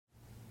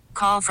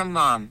Call from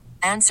mom.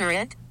 Answer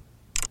it.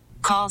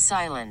 Call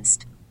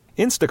silenced.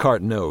 Instacart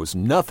knows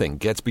nothing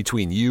gets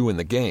between you and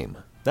the game.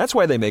 That's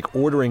why they make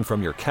ordering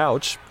from your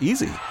couch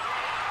easy.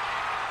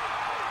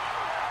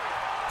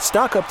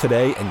 Stock up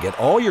today and get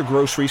all your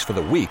groceries for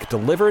the week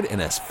delivered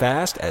in as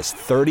fast as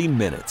 30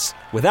 minutes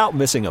without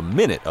missing a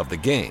minute of the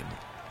game.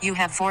 You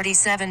have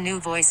 47 new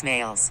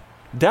voicemails.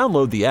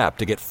 Download the app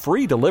to get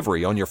free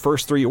delivery on your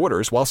first 3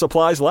 orders while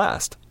supplies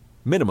last.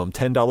 Minimum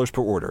 $10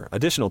 per order.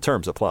 Additional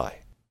terms apply.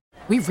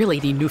 We really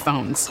need new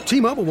phones.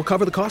 T-Mobile will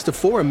cover the cost of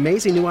 4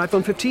 amazing new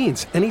iPhone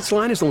 15s, and each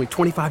line is only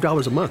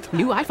 $25 a month.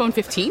 New iPhone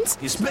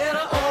 15s? It's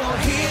better over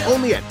here.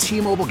 Only at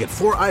T-Mobile, get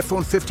 4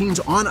 iPhone 15s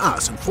on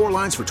us and 4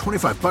 lines for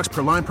 $25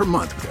 per line per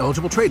month with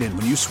eligible trade-in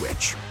when you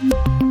switch.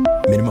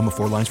 Minimum of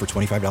 4 lines for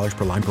 $25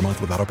 per line per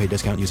month with autopay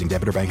discount using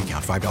debit or bank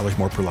account. $5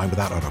 more per line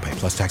without autopay,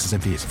 plus taxes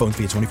and fees. Phone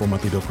fee at 24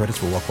 monthly bill credits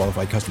for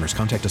well-qualified customers.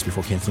 Contact us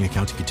before canceling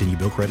account to continue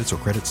bill credits or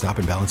credit stop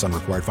and balance on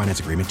required finance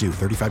agreement due.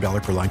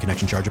 $35 per line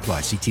connection charge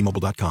applies. See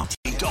T-Mobile.com.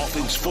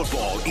 Dolphins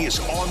football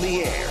is on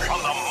the air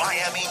on the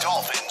Miami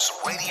Dolphins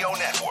Radio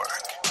Network.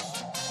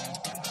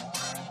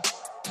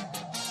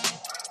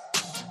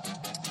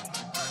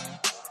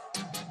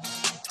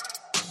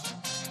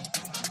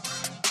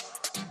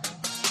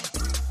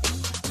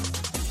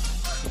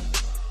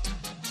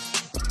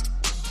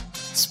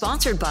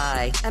 Sponsored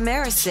by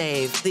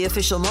Amerisave, the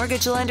official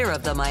mortgage lender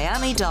of the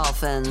Miami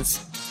Dolphins.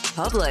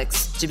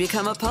 Publix. To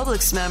become a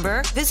Publix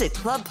member, visit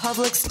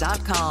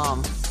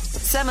clubpublix.com.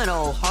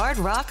 Seminole Hard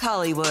Rock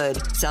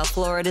Hollywood, South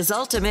Florida's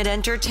ultimate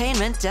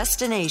entertainment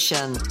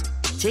destination.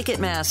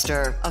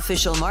 Ticketmaster,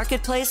 official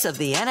marketplace of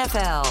the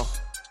NFL.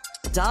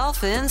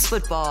 Dolphins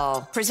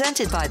football,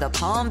 presented by the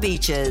Palm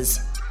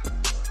Beaches.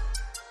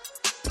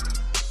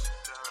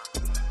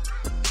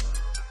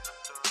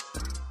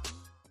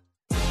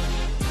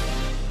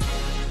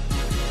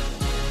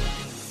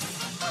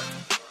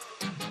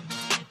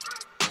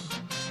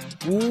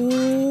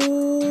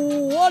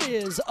 What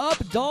is up,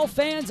 Dolph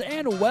fans,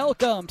 and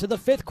welcome to the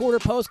fifth quarter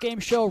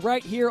postgame show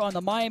right here on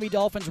the Miami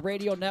Dolphins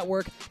Radio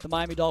Network. The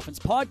Miami Dolphins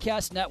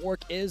Podcast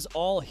Network is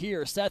all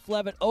here. Seth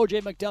Levitt,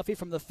 OJ McDuffie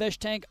from the Fish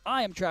Tank.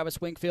 I am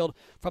Travis Wingfield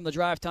from the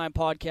Drive Time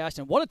Podcast.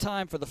 And what a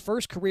time for the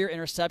first career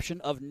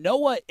interception of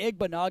Noah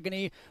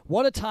Igbinoghene.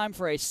 What a time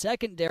for a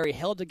secondary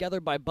held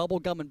together by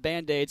bubblegum and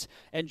Band-Aids.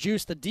 And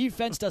Juice, the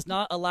defense does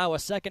not allow a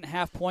second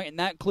half point, and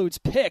that includes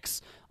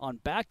picks on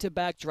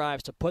back-to-back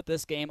drives to put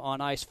this game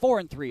on ice.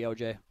 4-3,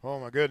 OJ. Oh,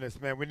 my goodness,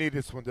 man. We need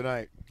this one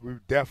tonight. We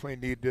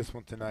definitely need this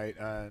one tonight.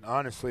 And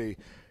honestly,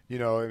 you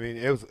know, I mean,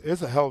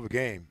 it's a hell of a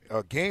game.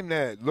 A game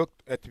that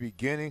looked at the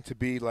beginning to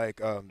be like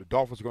the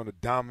Dolphins are going to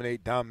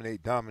dominate.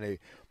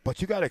 But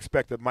you got to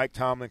expect the Mike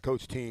Tomlin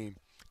coach team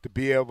to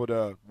be able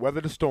to weather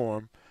the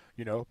storm.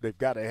 You know, they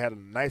had a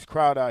nice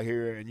crowd out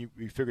here, and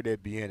you figured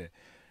they'd be in it.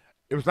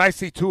 It was nice to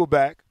see Tua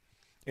back.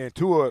 And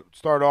Tua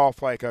started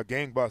off like a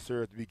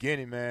gangbuster at the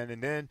beginning, man.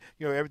 And then,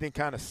 you know, everything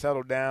kind of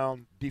settled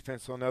down.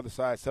 Defense on the other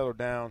side settled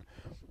down.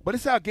 But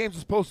it's how games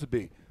are supposed to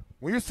be.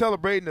 When you're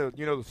celebrating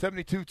the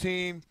 72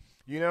 team,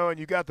 you know, and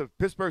you got the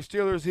Pittsburgh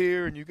Steelers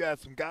here, and you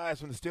got some guys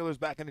from the Steelers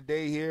back in the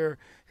day here.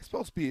 It's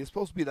supposed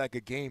to be like a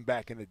game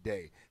back in the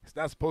day. It's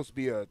not supposed to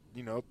be a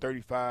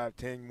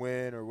 35-10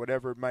 win or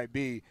whatever it might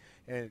be.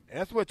 And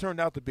that's what it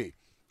turned out to be.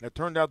 It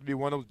turned out to be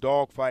one of those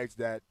dog fights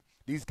that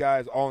these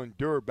guys all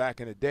endured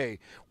back in the day,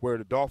 where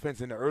the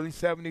Dolphins in the early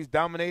 70s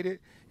dominated,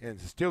 and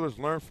the Steelers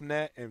learned from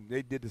that, and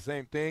they did the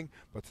same thing.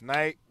 But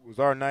tonight was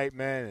our night,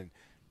 man, and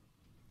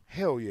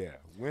hell yeah,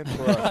 win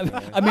for us,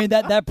 man. I mean,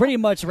 that pretty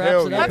much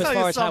wraps it up That's as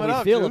far as how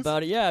we feel Juice.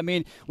 about it. Yeah, I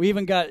mean, we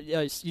even got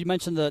you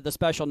mentioned the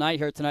special night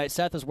here tonight.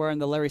 Seth is wearing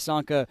the Larry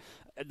Sonka,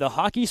 the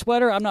hockey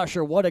sweater. I'm not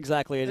sure what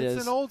exactly it is.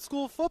 It's an old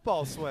school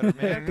football sweater,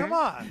 man. Come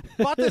on.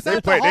 Bought this They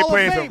at the Hall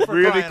played of in Fame some for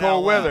really crying out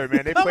cold loud. weather,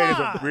 man. They Come played in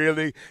on. some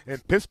really – in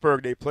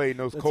Pittsburgh, they played in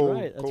those cold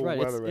Right.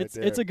 weather right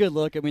there. It's a good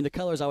look. I mean, the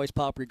colors always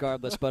pop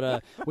regardless,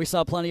 but we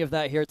saw plenty of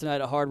that here tonight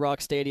at Hard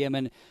Rock Stadium.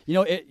 And,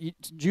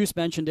 Juice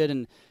mentioned it,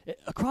 and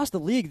across the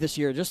league this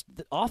year, just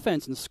the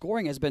offense and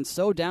scoring has been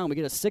so down. We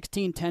get a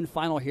 16-10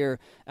 final here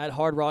at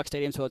Hard Rock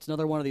Stadium, so it's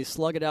another one of these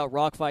slug-it-out,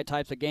 rock fight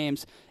types of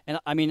games. And,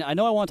 I mean, I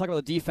know I want to talk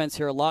about the defense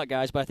here a lot,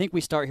 guys, but I think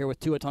we start here with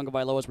Tua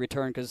Tagovailoa's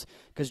return because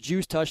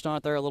Juice touched on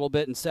it there a little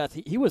bit, and Seth,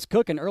 he was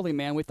cooking early,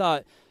 man. We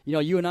thought,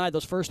 you and I,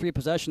 those first 3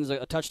 possessions,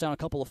 a touchdown, a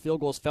couple of field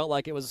goals, felt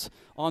like it was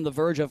on the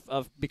verge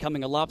of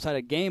becoming a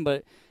lopsided game,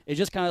 but it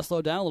just kind of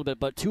slowed down a little bit.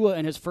 But Tua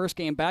in his first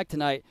game back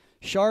tonight,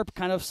 sharp,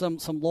 kind of some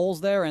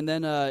lulls there, and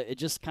then it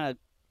just kind of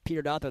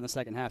petered out there in the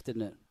second half,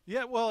 didn't it?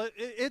 Yeah, well,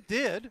 it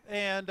did.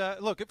 And,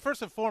 look,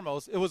 first and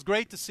foremost, it was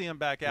great to see him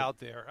back out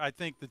there. I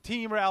think the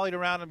team rallied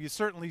around him. You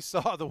certainly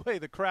saw the way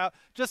the crowd,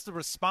 just the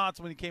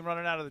response when he came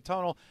running out of the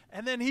tunnel.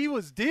 And then he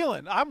was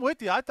dealing. I'm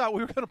with you. I thought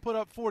we were going to put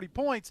up 40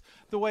 points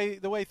the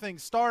way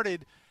things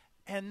started.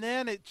 And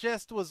then it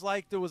just was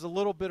like there was a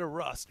little bit of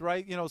rust,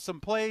 right? Some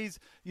plays,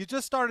 you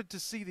just started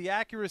to see the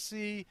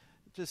accuracy,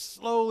 just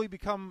slowly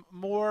become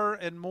more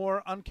and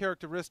more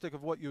uncharacteristic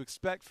of what you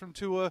expect from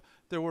Tua.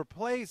 There were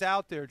plays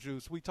out there,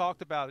 Juice. We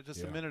talked about it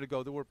just a minute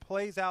ago. There were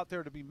plays out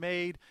there to be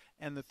made,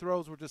 and the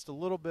throws were just a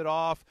little bit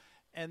off.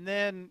 And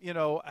then, it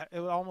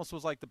almost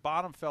was like the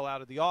bottom fell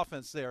out of the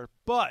offense there.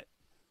 But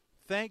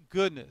thank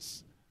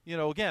goodness,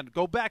 again,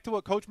 go back to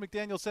what Coach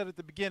McDaniel said at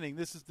the beginning.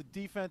 This is the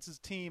defense's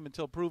team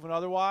until proven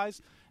otherwise,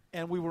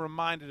 and we were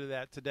reminded of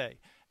that today.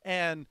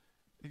 And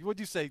what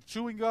do you say,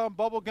 chewing gum,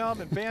 bubble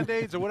gum, and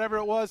Band-Aids or whatever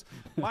it was?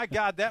 My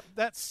God,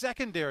 that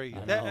secondary,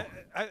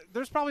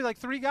 there's probably like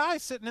 3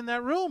 guys sitting in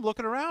that room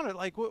looking around at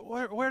like,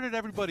 where did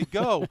everybody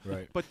go?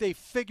 Right. But they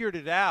figured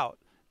it out.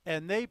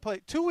 And they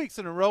played 2 weeks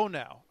in a row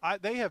now.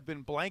 They have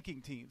been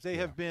blanking teams. They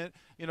have been,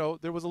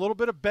 there was a little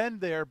bit of bend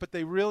there, but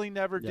they really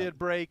never did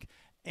break.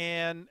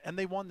 And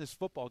they won this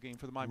football game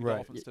for the Miami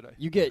Dolphins today.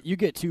 You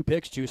get 2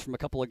 picks, Juice, from a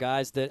couple of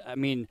guys that,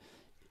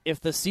 if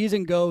the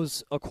season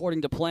goes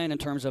according to plan in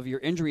terms of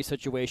your injury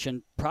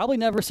situation, probably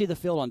never see the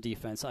field on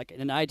defense. Like in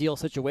an ideal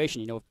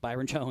situation,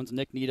 Byron Jones,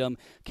 Nick Needham,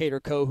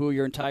 Kader Kohu,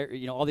 your entire,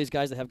 all these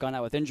guys that have gone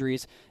out with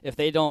injuries, if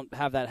they don't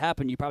have that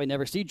happen, you probably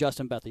never see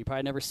Justin Bethel. You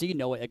probably never see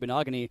Noah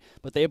Igbenogany,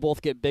 but they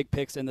both get big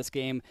picks in this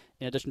game,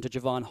 in addition to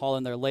Javon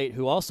Holland there late,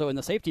 who also in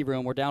the safety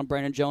room were down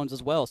Brandon Jones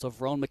as well. So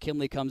Verone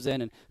McKinley comes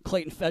in and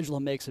Clayton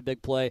Fedulum makes a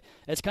big play.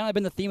 It's kind of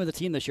been the theme of the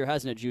team this year,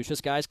 hasn't it, Juice?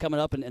 Just guys coming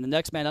up and the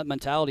next man up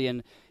mentality,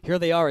 and here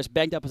they are as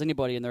banged up as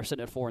anybody, and they're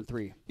sitting at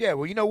 4-3. Yeah,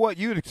 well, you know what?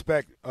 You'd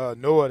expect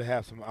Noah to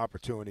have some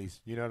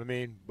opportunities, you know what I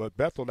mean? But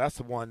Bethel, that's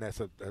the one that's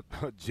a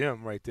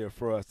gem right there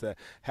for us, that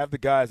have the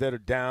guys that are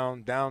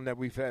down that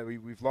we've had.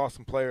 We've lost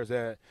some players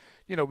that,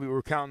 we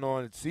were counting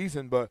on the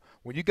season, but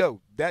when you go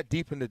that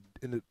deep in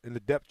the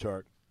depth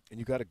chart and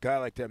you got a guy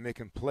like that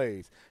making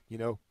plays,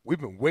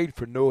 we've been waiting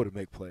for Noah to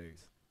make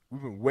plays.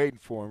 We've been waiting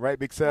for him, right,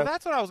 Big Seth? Well,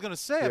 that's what I was going to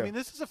say. Yeah.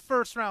 This is a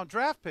first-round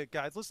draft pick,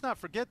 guys. Let's not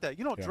forget that.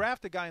 You don't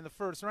draft a guy in the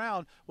first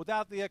round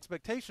without the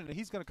expectation that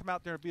he's going to come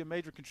out there and be a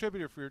major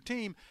contributor for your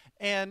team,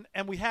 and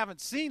we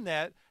haven't seen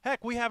that.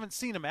 Heck, we haven't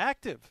seen him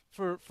active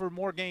for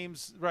more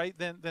games, right,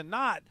 than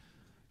not.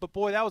 But,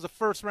 boy, that was a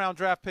first-round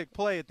draft pick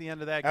play at the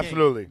end of that game.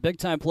 Absolutely.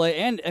 Big-time play.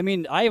 And,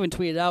 I even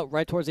tweeted out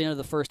right towards the end of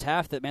the first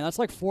half that, man, that's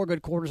like 4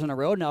 good quarters in a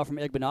row now from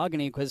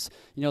Igbenogany because,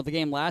 the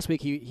game last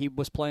week he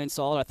was playing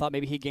solid. I thought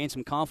maybe he gained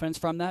some confidence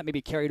from that,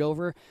 maybe carried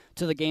over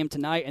to the game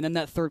tonight. And then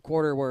that third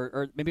quarter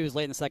or maybe it was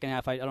late in the second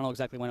half, I don't know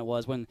exactly when it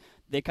was, when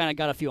they kind of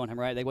got a few on him,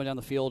 right? They went down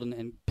the field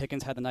and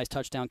Pickens had the nice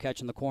touchdown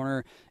catch in the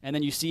corner. And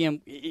then you see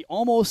him, he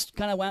almost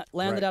kind of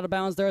landed out of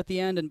bounds there at the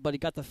end, but he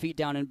got the feet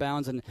down in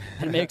bounds and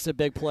makes a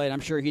big play. And I'm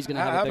sure he's going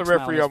to have a big smile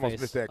on his face.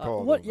 Almost missed that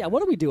call.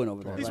 What are we doing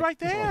over there? He's right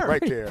there.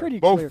 Right there. Pretty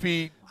Both clear.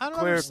 feet, I don't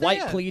clear. understand.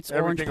 White cleats,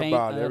 orange Everything paint.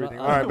 about it, everything.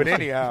 All right, but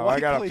anyhow, I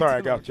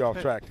got you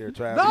off track there,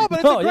 Travis. No, but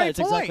it's a great it's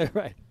point.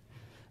 exactly right.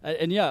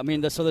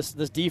 And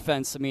this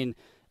defense,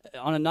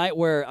 on a night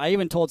where I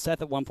even told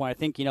Seth at one point, I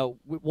think,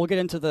 we'll get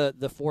into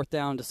the fourth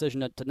down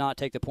decision to not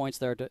take the points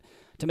there to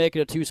make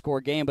it a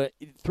 2-score game. But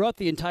throughout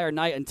the entire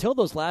night, until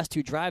those last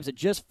 2 drives, it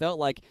just felt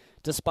like,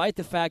 despite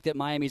the fact that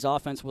Miami's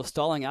offense was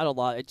stalling out a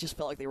lot, it just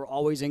felt like they were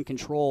always in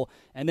control.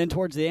 And then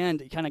towards the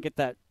end, you kind of get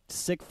that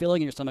sick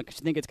feeling in your stomach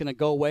because you think it's going to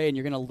go away and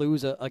you're going to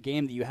lose a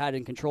game that you had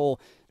in control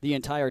the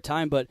entire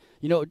time. But,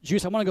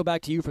 Juice, I want to go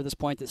back to you for this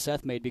point that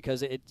Seth made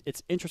because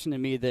it's interesting to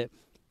me that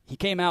he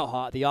came out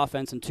hot, the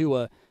offense and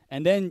Tua,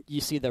 and then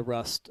you see the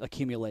rust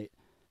accumulate.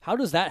 How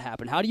does that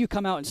happen? How do you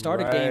come out and start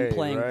a game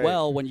playing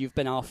well when you've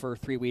been out for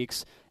 3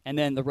 weeks, and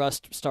then the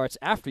rust starts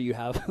after you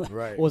have,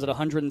 was it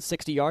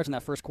 160 yards in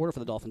that first quarter for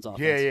the Dolphins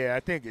offense? Yeah, I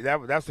think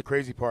that's the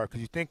crazy part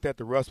because you think that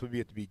the rust would be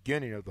at the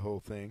beginning of the whole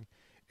thing,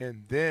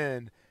 and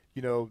then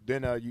you'll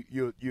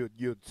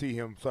see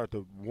him start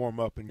to warm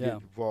up and get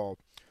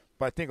involved.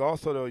 But I think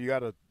also, though, you got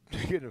to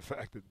get the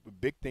fact that the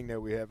big thing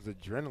that we have is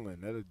adrenaline.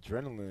 That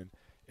adrenaline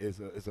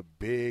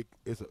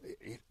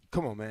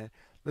come on, man.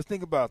 Let's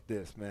think about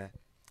this, man.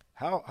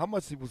 How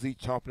much was he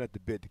chomping at the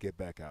bit to get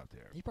back out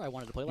there? He probably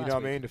wanted to play last week. You know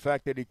what I mean? The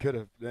fact that he could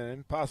have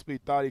and possibly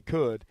thought he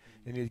could,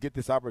 and he'd get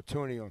this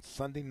opportunity on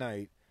Sunday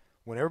night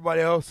when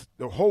everybody else,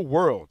 the whole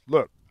world.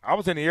 Look, I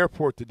was in the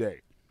airport today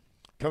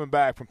coming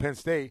back from Penn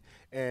State,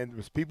 and there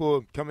was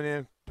people coming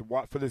in to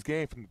watch for this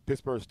game from the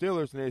Pittsburgh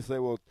Steelers, and they say,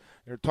 well,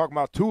 they're talking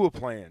about Tua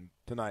playing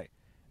tonight.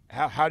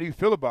 How do you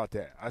feel about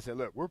that? I said,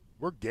 look,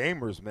 we're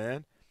gamers,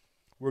 man.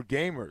 We're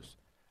gamers.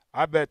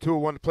 I bet Tua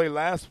wanted to play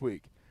last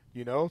week,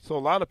 So a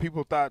lot of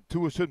people thought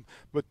Tua shouldn't.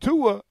 But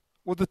Tua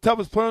was the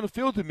toughest player on the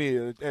field to me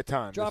at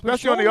times,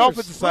 especially on the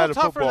offensive side of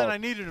football. Tougher than I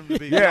needed him to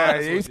be.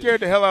 Yeah, he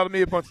scared the hell out of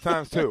me a bunch of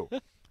times too.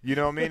 You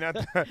know what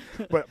I mean?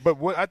 But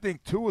what I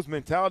think Tua's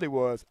mentality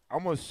was,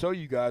 I'm going to show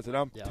you guys that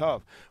I'm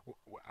tough.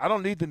 I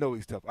don't need to know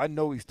he's tough. I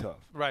know he's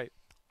tough. Right.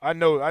 I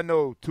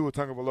know Tua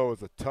Tagovailoa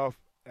is a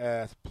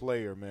tough-ass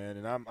player, man,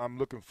 and I'm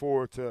looking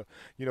forward to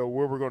where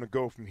we're going to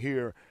go from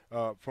here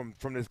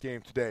from this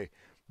game today.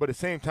 But at the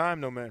same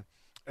time, though, man,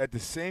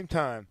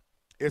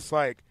 it's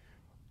like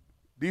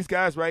these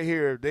guys right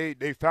here,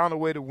 they found a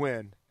way to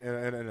win in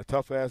a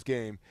tough-ass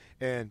game.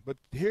 But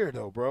here,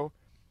 though, bro,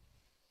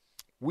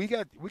 we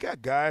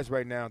got guys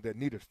right now that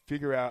need to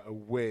figure out a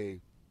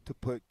way to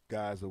put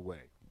guys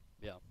away.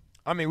 Yeah.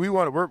 I mean,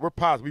 we're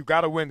positive. We've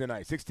got to win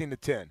tonight,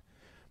 16-10.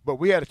 But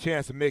we had a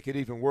chance to make it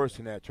even worse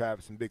than that,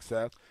 Travis and Big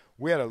Seth.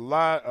 We had a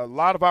lot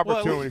of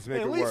opportunities to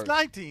make it worse. At least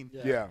 19.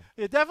 Yeah.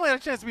 It definitely had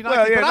a chance to be 19.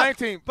 Well, yeah, but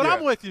 19. But yeah.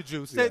 I'm with you,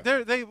 Juice. Yeah.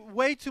 They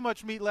way too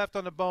much meat left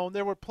on the bone.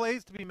 There were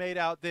plays to be made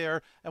out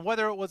there, and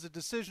whether it was a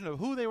decision of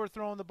who they were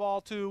throwing the ball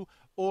to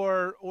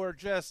or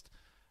just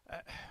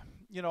I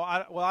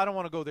don't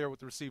want to go there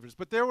with the receivers,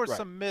 but there were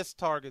some missed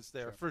targets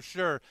there for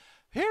sure.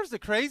 Here's the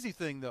crazy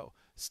thing, though.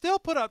 Still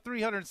put up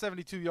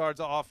 372 yards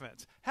of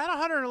offense. Had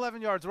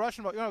 111 yards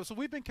rushing. So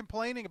we've been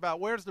complaining about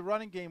where's the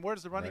running game,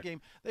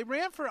 game. They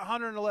ran for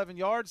 111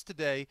 yards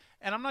today,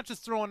 and I'm not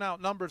just throwing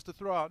out numbers to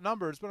throw out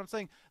numbers, but I'm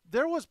saying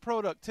there was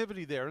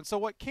productivity there. And so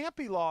what can't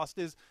be lost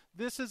is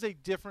this is a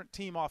different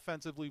team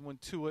offensively when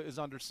Tua is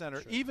under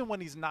center, even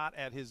when he's not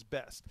at his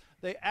best.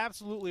 They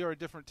absolutely are a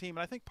different team.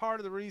 And I think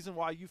part of the reason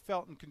why you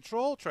felt in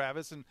control,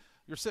 Travis, and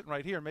you're sitting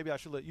right here. Maybe I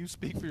should let you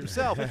speak for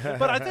yourself.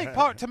 But I think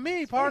part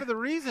of the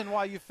reason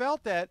why you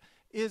felt that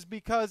is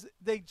because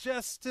they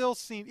just still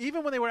seem,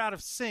 even when they were out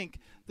of sync,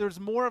 there's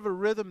more of a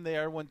rhythm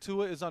there when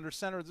Tua is under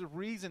center. There's a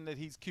reason that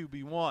he's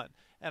QB1.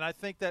 And I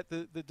think that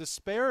the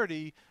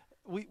disparity,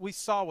 we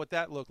saw what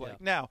that looked like.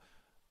 Now,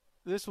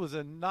 this was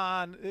a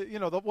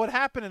what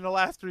happened in the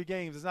last 3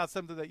 games is not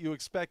something that you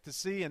expect to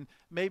see. And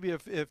maybe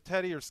if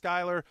Teddy or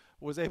Skyler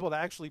was able to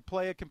actually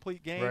play a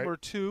complete game or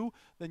two,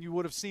 then you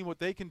would have seen what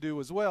they can do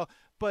as well.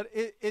 But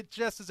it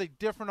just is a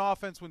different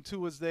offense when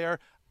Tua's there.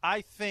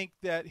 I think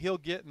that he'll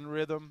get in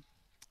rhythm.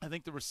 I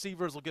think the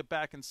receivers will get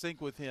back in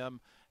sync with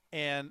him.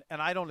 And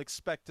I don't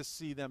expect to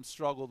see them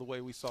struggle the way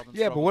we saw them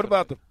struggle. Yeah, but what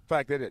about the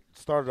fact that it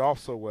started off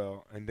so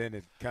well and then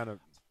it kind of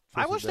 –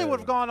 I wish they would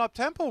have gone up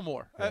tempo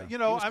more. I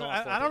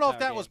don't know if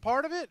that was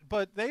part of it,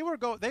 but they were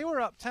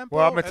up tempo.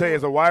 Well, I'm gonna tell you,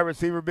 as a wide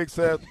receiver, Big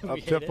Seth, up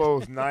tempo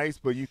is nice,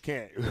 but you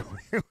can't.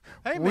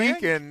 We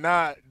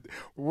cannot.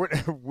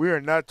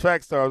 We're not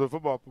track stars of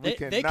football. We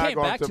cannot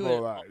go up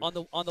tempo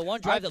on the one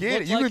drive.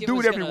 You can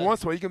do it every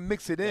once in a while. You can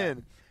mix it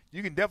in.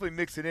 You can definitely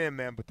mix it in,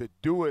 man, but to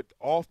do it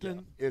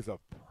often is a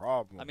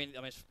problem. I mean,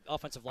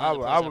 offensive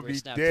line. I would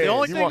be dead. The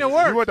only thing that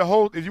works.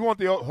 If you want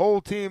the whole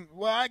team,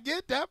 well, I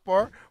get that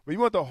part, but you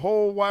want the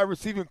whole wide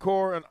receiving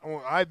core on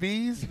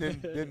IVs,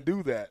 then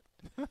do that.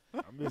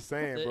 I'm just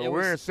saying, bro.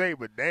 We're in shape,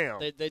 but damn.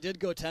 They did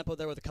go tempo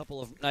there with a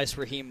couple of nice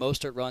Raheem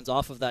Mostert runs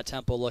off of that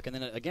tempo look, and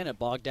then again it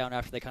bogged down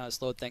after they kind of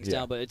slowed things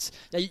down. But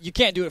you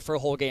can't do it for a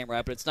whole game,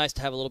 right? But it's nice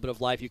to have a little bit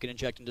of life you can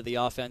inject into the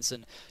offense.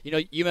 And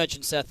you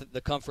mentioned, Seth,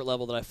 the comfort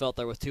level that I felt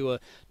there with Tua.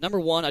 Number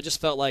one, I just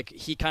felt like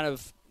he kind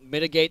of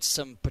mitigates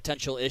some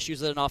potential issues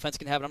that an offense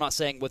can have. And I'm not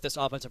saying with this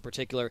offense in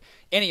particular,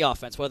 any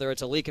offense, whether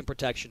it's a leak in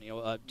protection,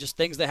 just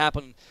things that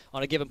happen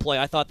on a given play.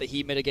 I thought that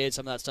he mitigated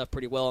some of that stuff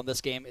pretty well in this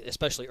game,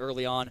 especially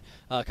early on,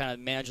 kind of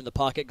managing the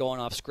pocket, going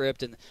off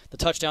script. And the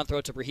touchdown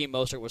throw to Raheem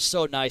Mostert was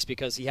so nice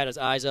because he had his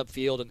eyes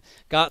upfield and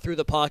got through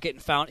the pocket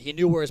and he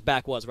knew where his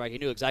back was, right? He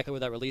knew exactly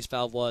where that release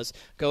valve was,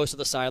 goes to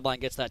the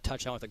sideline, gets that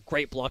touchdown with a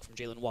great block from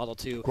Jalen Waddle,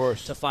 too,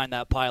 to find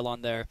that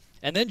pylon there.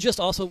 And then just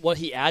also what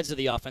he adds to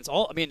the offense. A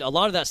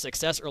lot of that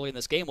success early in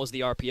this game was the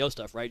RPO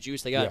stuff, right,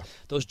 Juice? They got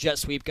those jet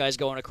sweep guys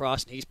going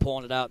across, and he's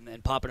pulling it out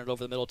and popping it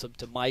over the middle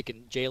to Mike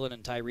and Jalen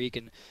and Tyreek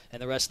and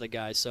the rest of the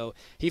guys. So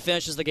he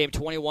finishes the game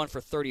 21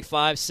 for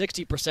 35.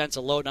 60% is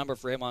a low number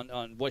for him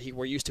on what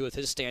we're used to with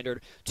his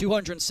standard.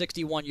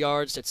 261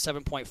 yards at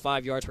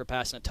 7.5 yards per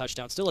pass and a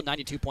touchdown. Still a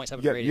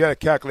 92.7 rating. You got to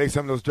calculate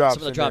some of those drops.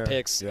 Some of the drop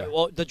picks. Yeah.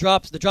 Well, the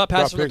drop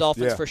passes from the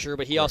Dolphins for sure,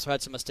 but he also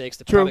had some mistakes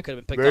that probably could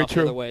have been picked off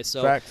the other way.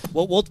 So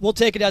we'll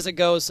take it as it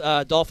goes.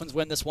 Dolphins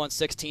win this one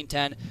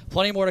 16-10.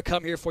 Plenty more to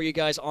come here for you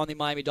guys on the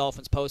Miami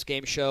Dolphins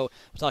post-game show.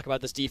 We'll talk about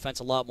this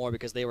defense a lot more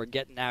because they were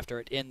getting after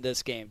it in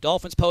this game.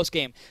 Dolphins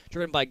post-game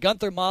driven by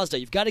Gunther Mazda.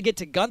 You've got to get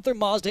to Gunther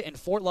Mazda in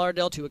Fort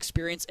Lauderdale to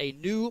experience a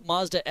new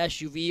Mazda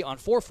SUV on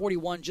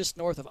 441 just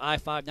north of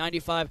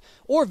I-595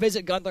 or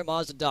visit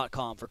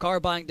GuntherMazda.com. For car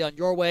buying done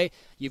your way,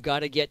 you've got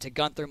to get to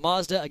Gunther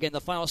Mazda. Again,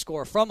 the final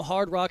score from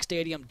Hard Rock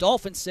Stadium,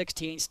 Dolphins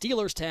 16,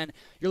 Steelers 10.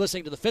 You're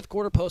listening to the fifth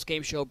quarter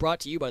post-game show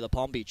brought to you by the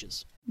Palm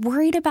Beaches.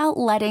 Worried about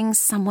letting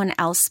someone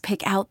else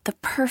pick out the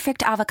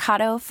perfect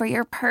avocado for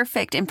your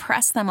perfect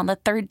impress them on the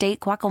third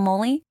date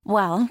guacamole?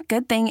 Well,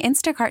 good thing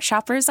Instacart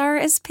shoppers are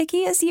as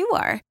picky as you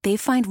are. They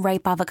find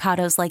ripe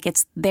avocados like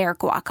it's their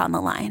guac on the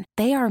line.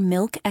 They are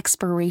milk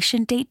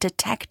expiration date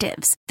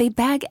detectives. They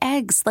bag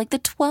eggs like the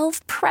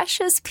 12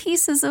 precious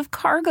pieces of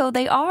cargo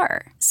they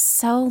are.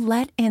 So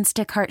let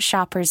Instacart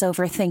shoppers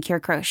overthink your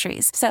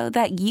groceries so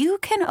that you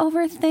can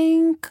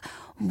overthink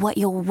what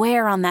you'll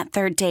wear on that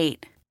third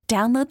date.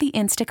 Download the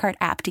Instacart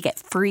app to get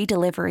free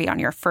delivery on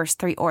your first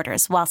 3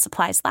 orders while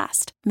supplies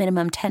last.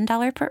 Minimum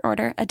 $10 per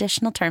order.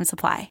 Additional terms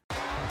apply.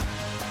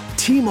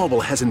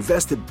 T-Mobile has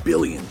invested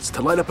billions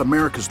to light up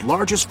America's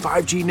largest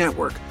 5G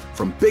network,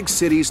 from big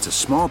cities to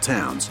small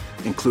towns,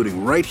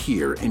 including right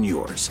here in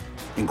yours.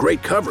 And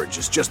great coverage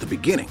is just the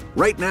beginning.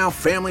 Right now,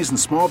 families and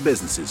small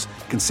businesses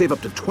can save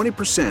up to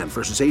 20%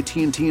 versus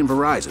AT&T and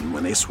Verizon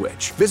when they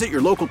switch. Visit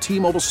your local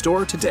T-Mobile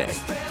store today.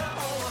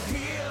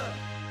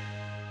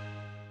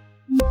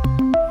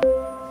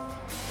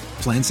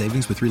 Plan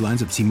savings with 3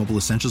 lines of T-Mobile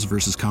Essentials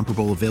versus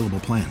comparable available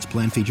plans.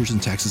 Plan features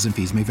and taxes and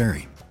fees may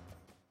vary.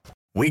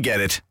 We get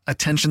it.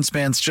 Attention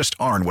spans just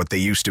aren't what they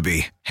used to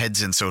be.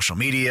 Heads in social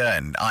media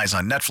and eyes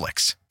on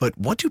Netflix. But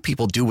what do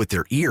people do with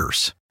their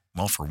ears?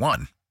 Well, for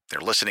one, they're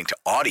listening to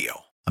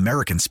audio.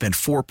 Americans spend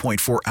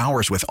 4.4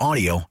 hours with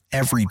audio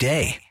every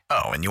day.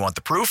 Oh, and you want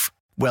the proof?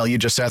 Well, you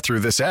just sat through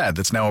this ad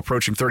that's now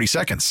approaching 30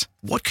 seconds.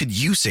 What could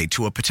you say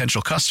to a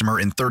potential customer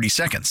in 30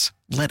 seconds?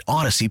 Let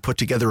Odyssey put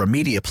together a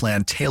media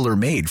plan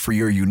tailor-made for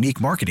your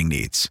unique marketing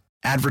needs.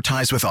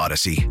 Advertise with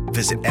Odyssey.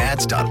 Visit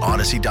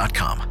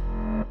ads.odyssey.com.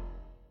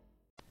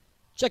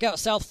 Check out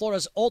South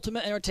Florida's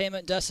ultimate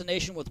entertainment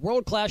destination with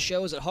world-class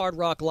shows at Hard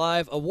Rock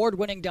Live,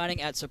 award-winning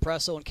dining at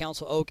Suppresso and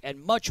Council Oak,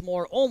 and much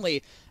more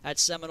only at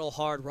Seminole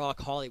Hard Rock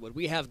Hollywood.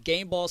 We have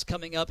Game Balls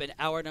coming up in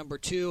hour number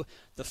 2.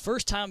 The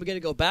first time we get to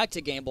go back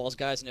to Game Balls,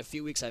 guys, in a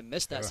few weeks. I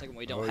missed that segment.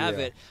 We don't have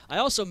it. I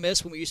also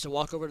miss when we used to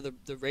walk over to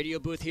the radio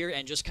booth here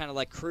and just kind of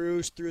like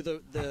cruise through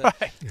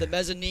the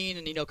mezzanine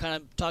and, kind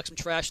of talk some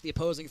trash to the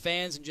opposing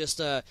fans and just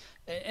and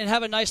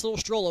have a nice little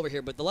stroll over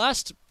here. But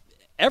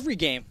every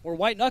game, we're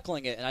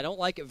white-knuckling it, and I don't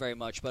like it very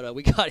much. But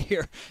we got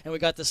here, and we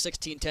got the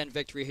 16-10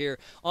 victory here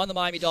on the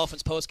Miami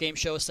Dolphins post-game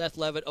show. Seth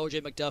Levitt,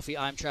 O.J. McDuffie,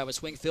 I'm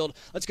Travis Wingfield.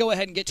 Let's go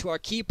ahead and get to our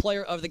key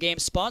player of the game,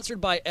 sponsored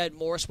by Ed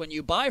Morse. When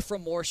you buy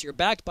from Morse, you're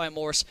backed by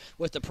Morse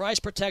with the price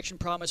protection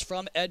promise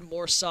from Ed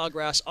Morse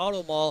Sawgrass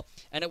Auto Mall,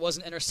 and it was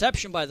an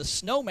interception by the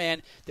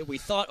Snowman that we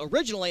thought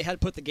originally had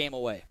put the game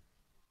away.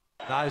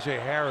 Najee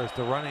Harris,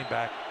 the running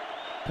back,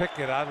 picked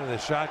it out of the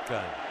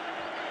shotgun.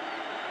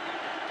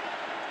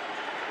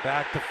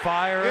 Back to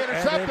fire, and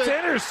it's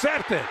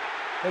intercepted.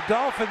 The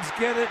Dolphins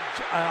get it.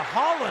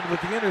 Holland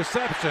with the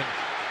interception,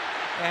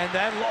 and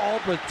that'll all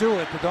but do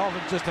it. The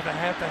Dolphins just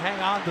have to hang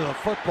on to the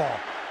football.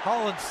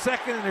 Holland's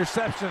second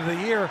interception of the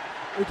year.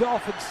 The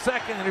Dolphins'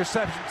 second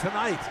interception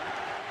tonight.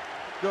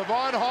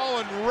 Jevon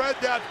Holland read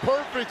that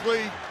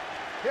perfectly.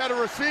 He had a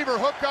receiver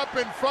hook up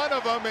in front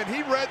of him, and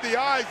he read the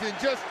eyes and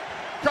just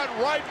cut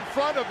right in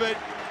front of it.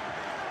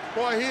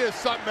 Boy, he is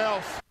something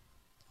else.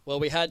 Well,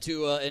 we had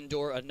to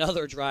endure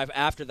another drive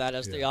after that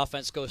as the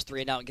offense goes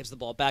 3 and out and gives the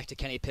ball back to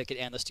Kenny Pickett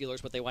and the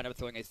Steelers, but they wind up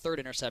throwing a third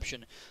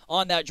interception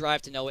on that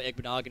drive to Noah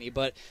Igbinoghene.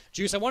 But,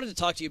 Juice, I wanted to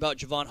talk to you about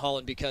Jevon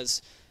Holland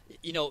because,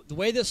 the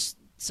way this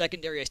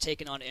secondary has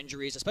taken on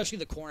injuries, especially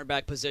the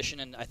cornerback position,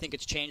 and I think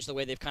it's changed the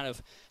way they've kind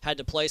of had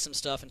to play some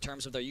stuff in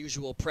terms of their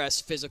usual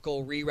press,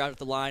 physical, reroute at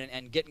the line,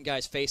 and getting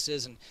guys'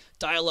 faces and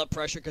dial up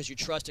pressure because you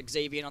trust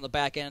Xavier on the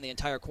back end and the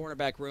entire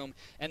cornerback room.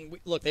 And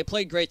look, they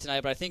played great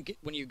tonight, but I think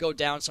when you go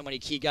down so many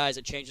key guys,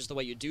 it changes the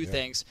way you do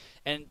things.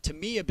 And to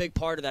me, a big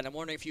part of that, I'm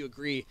wondering if you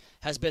agree,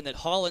 has been that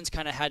Holland's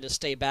kind of had to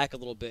stay back a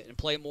little bit and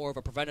play more of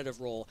a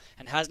preventative role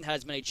and hasn't had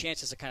as many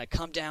chances to kind of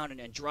come down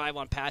and drive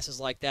on passes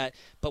like that.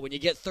 But when you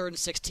get 3rd and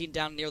 16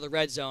 down near the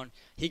red zone,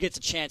 he gets a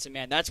chance, and,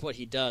 man, that's what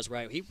he does,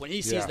 right? When he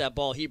sees that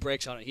ball, he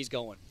breaks on it. He's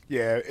going.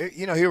 Yeah,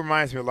 he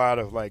reminds me a lot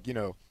of,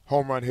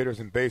 home run hitters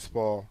in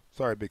baseball.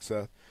 Sorry, Big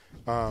Seth.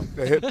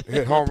 They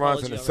hit home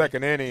runs in the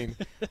second inning.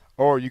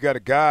 Or you got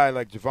a guy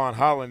like Jevon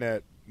Holland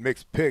that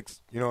makes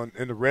picks, in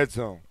the red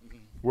zone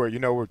where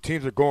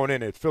teams are going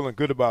in and feeling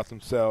good about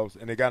themselves,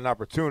 and they got an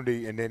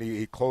opportunity, and then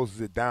he closes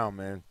it down,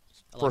 man.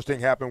 First thing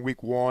happened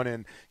week 1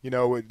 and,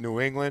 with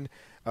New England.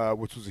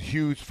 Which was a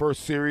huge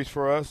first series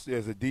for us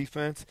as a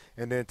defense.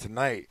 And then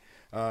tonight,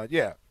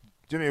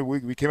 Jimmy,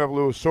 we came up a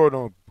little short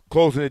on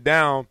closing it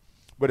down,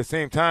 but at the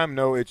same time,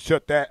 it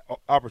shut that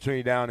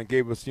opportunity down and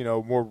gave us,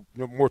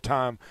 more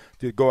time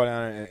to go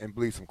down and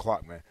bleed some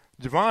clock, man.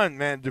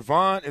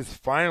 Jevon is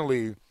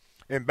finally,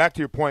 and back to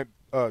your point,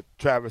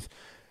 Travis,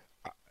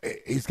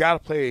 he's got to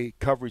play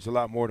coverage a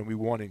lot more than we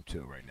want him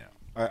to right now.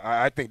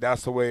 I think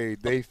that's the way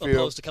they feel.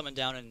 Opposed to coming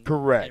down and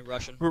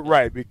rushing.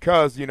 Right,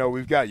 because,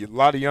 we've got a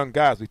lot of young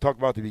guys. We talked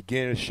about at the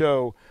beginning of the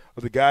show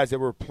of the guys that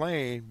were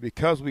playing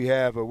because we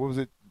have,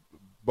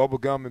 bubble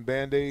gum and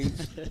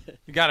Band-Aids?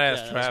 You got to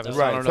ask Travis.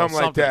 Right,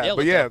 something like that.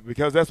 But,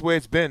 because that's the way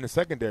it's been in the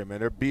secondary, man.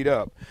 They're beat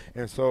up.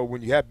 And so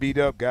when you have beat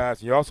up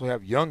guys, you also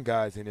have young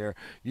guys in there.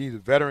 You need the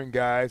veteran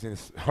guys, and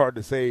it's hard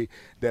to say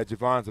that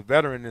Javon's a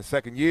veteran in the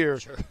second year.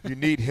 Sure. You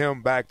need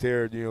him back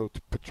there, to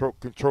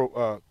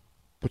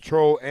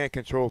patrol and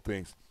control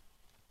things.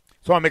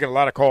 So I'm making a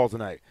lot of calls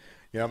tonight.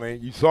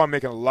 You saw him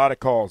making a lot of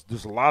calls.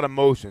 There's a lot of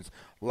motions.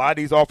 A lot of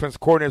these offense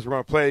coordinators we're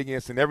going to play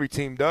against, and every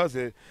team does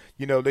it.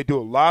 They do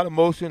a lot of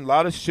motion, a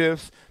lot of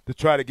shifts to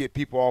try to get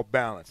people off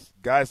balance.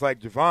 Guys like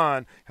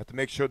Jevon have to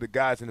make sure the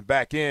guys in the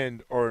back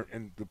end are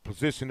in the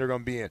position they're going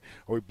to be in.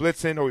 Are we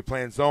blitzing? Are we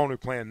playing zone? Are we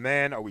playing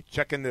man? Are we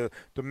checking the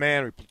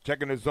man? Are we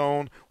checking the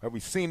zone? Have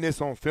we seen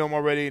this on film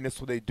already, and this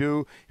is what they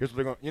do? Here's what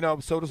they're going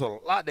to – so there's a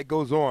lot that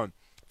goes on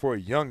for a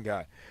young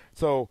guy.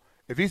 So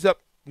if he's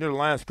up near the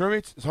line of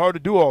scrimmage, it's hard to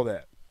do all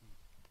that.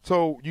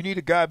 So you need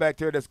a guy back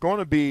there that's going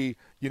to be,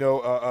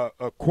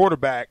 a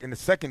quarterback in the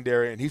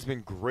secondary, and he's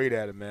been great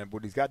at it, man.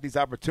 But he's got these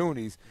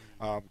opportunities.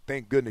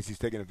 Thank goodness he's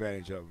taking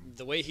advantage of them.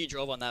 The way he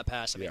drove on that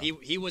pass, I mean,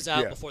 he was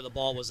out before the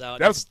ball was out.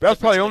 That's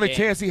probably the only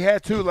chance he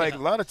had too. Like a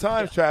lot of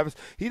times, Travis,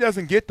 he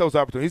doesn't get those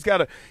opportunities.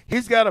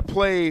 He's got to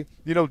play,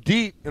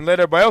 deep and let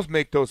everybody else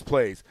make those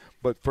plays.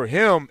 But for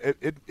him,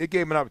 it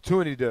gave him an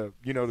opportunity to,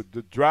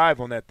 to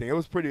drive on that thing. It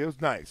was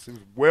nice. It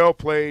was well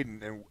played,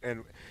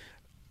 and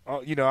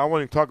I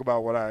want to talk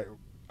about what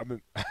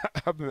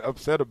I've been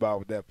upset about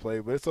with that play,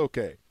 but it's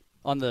okay.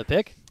 On the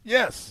pick?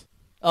 Yes.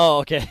 Oh,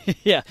 okay.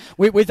 Yeah.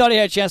 We thought he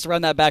had a chance to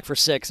run that back for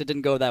 6. It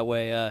didn't go that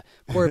way.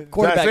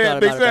 Quarterback got him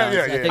out of bounds.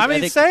 Yeah. I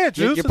mean, say it,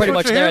 Juice. You're pretty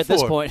much there at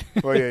this point.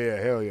 Oh, yeah.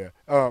 Hell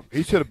yeah.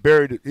 He should have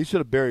buried it. He should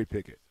have buried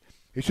Pickett.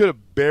 He should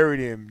have buried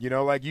him.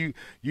 Like you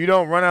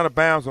don't run out of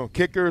bounds on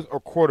kickers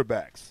or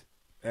quarterbacks.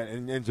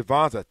 And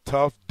Javon's a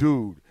tough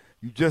dude.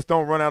 You just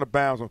don't run out of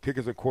bounds on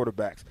kickers and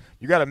quarterbacks.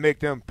 You got to make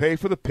them pay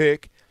for the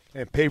pick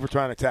and pay for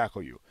trying to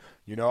tackle you.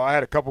 I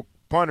had a couple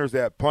punters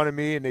that punted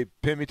me and they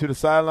pinned me to the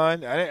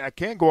sideline. I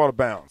can't go out of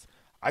bounds.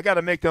 I got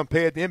to make them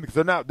pay at the end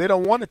because they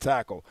don't want to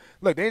tackle.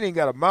 Look, they ain't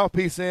got a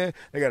mouthpiece in.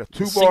 They got a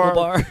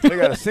 2-bar. They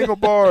got a single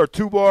bar or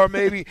 2-bar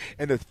maybe,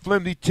 and a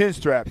flimsy chin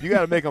strap. You got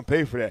to make them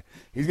pay for that.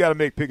 He's got to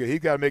make Pickett. He's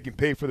got to make him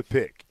pay for the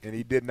pick, and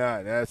he did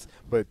not.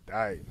 But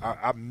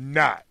I'm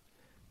not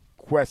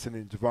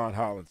questioning Javon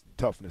Holland's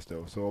toughness,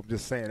 though. So I'm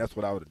just saying that's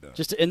what I would have done.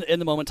 Just in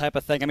the moment type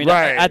of thing. I mean,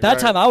 at that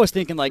time I was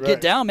thinking, get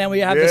down, man. We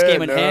have this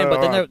game in hand.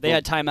 But then they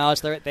had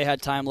timeouts. They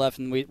had time left,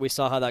 and we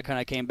saw how that kind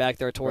of came back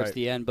there towards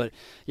the end. But,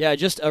 yeah,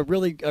 just a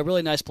really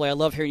nice play. I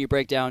love hearing you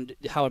break down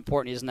how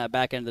important he is in that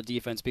back end of the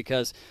defense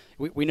because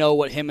we know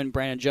what him and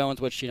Brandon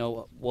Jones, which,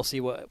 we'll see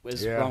what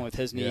was wrong with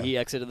his knee. Yeah. He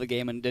exited the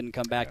game and didn't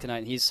come back tonight.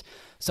 And he's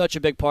such a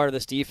big part of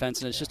this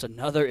defense, and it's just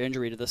another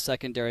injury to the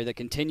secondary that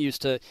continues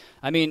to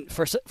 – I mean,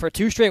 for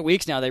 2 straight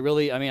weeks now, they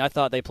really – I mean, I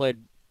thought they played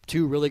 –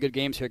 2 really good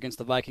games here against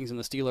the Vikings and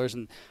the Steelers,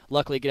 and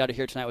luckily get out of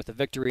here tonight with the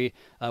victory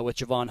with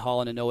Javon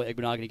Holland and Noah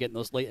Igbinoghene getting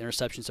those late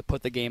interceptions to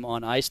put the game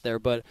on ice there.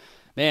 But,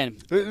 man.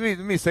 Let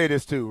me say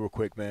this, too, real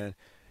quick, man.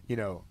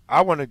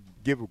 I want to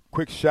give a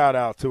quick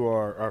shout-out to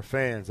our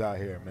fans out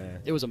here, man.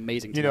 It was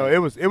amazing tonight. It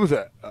was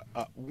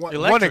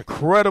one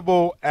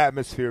incredible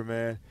atmosphere,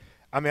 man.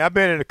 I mean, I've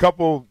been in a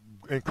couple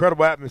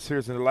incredible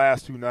atmospheres in the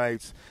last 2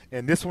 nights,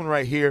 and this one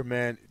right here,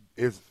 man,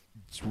 is –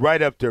 it's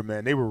right up there,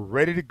 man. They were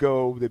ready to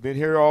go. They've been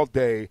here all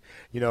day.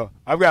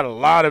 I've got a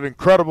lot of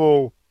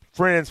incredible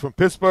friends from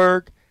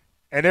Pittsburgh,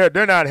 and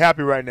they're not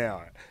happy right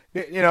now.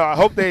 I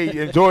hope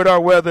they enjoyed our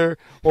weather,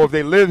 or if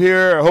they live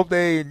here, I hope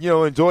they,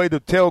 enjoyed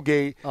the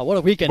tailgate. Oh, what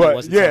a weekend it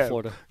was in South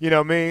Florida. You know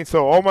what I mean?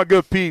 So all my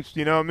good peeps,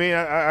 you know what I mean?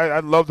 I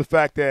love the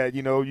fact that,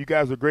 you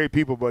guys are great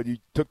people, but you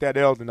took that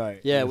L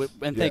tonight. Yeah,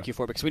 thank you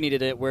for it, because we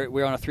needed it.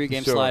 We're on a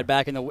 3-game slide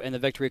back in the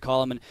victory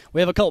column, and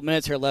we have a couple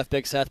minutes here left,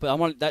 Big Seth, but I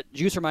want that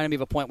Juice reminded me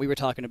of a point we were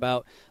talking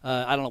about.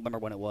 I don't remember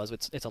when it was.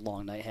 It's a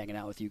long night hanging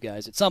out with you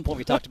guys. At some point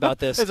we talked about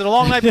this. Is it a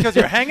long night because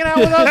you're hanging out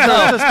with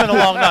us, or it's just been a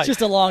long night? It's just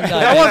a long night.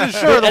 I wasn't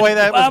sure the way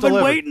that was I've been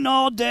delivered. waiting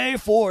all day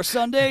for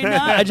Sunday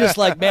night. I just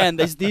man,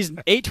 these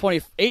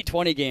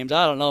 8:20 games.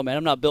 I don't know, man.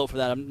 I'm not built for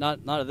that. I'm not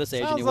at this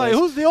age anyway. Like,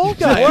 who's the old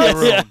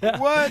guy?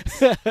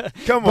 What?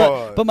 Come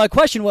on. But my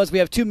question was, we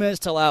have 2 minutes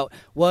till out.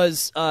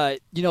 Was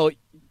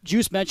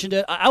Juice mentioned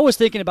it. I was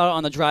thinking about it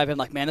on the drive in,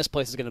 man, this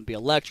place is going to be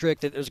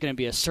electric. That there's going to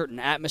be a certain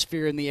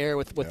atmosphere in the air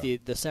with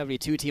the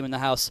 72 team in the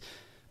house.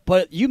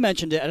 But you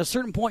mentioned it. At a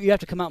certain point, you have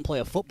to come out and play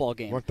a football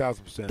game.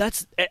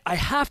 1,000%. I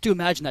have to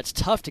imagine that's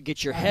tough to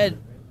get your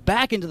head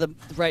back into the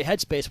right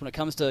headspace when it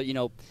comes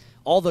to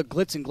all the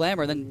glitz and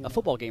glamour, and then a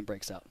football game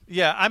breaks out.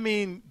 Yeah, I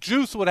mean,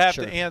 Juice would have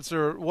to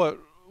answer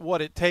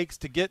what it takes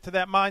to get to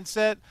that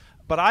mindset.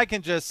 But I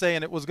can just say,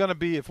 and it was going to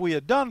be if we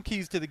had done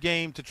Keys to the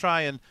Game to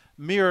try and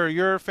mirror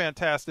your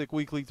fantastic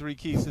weekly 3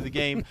 keys to the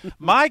game,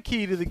 my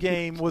key to the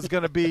game was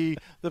going to be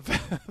the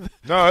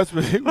 – No, that's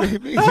me.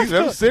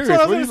 I'm serious. That's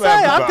what I was going to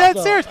say. I'm dead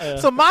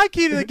serious. So my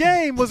key to the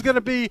game was going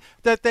to be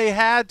that they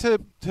had to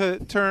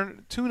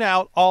tune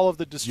out all of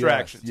the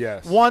distractions.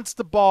 Yes. Once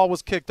the ball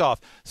was kicked off.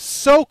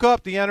 Soak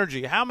up the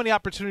energy. How many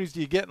opportunities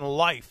do you get in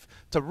life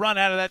to run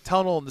out of that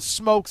tunnel and the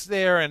smoke's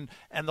there and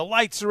the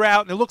lights are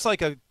out and it looks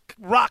like a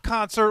rock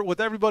concert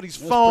with everybody's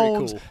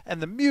phones and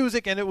the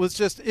music, and it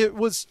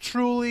was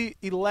truly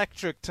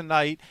electric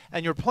tonight.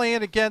 And you're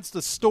playing against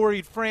a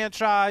storied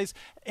franchise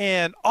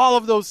and all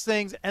of those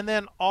things, and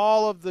then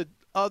all of the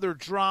other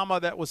drama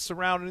that was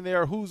surrounding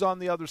there, who's on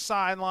the other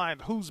sideline,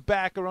 who's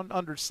back or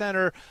under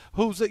center,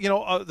 who's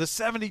the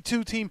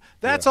 72 team.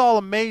 That's all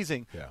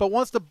amazing. Yeah. But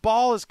once the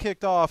ball is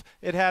kicked off,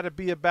 it had to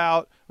be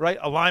about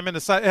alignment.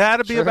 It had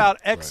to be about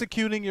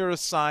executing your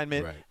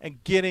assignment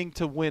and getting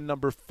to win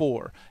number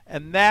 4.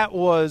 And that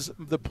was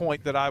the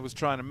point that I was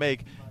trying to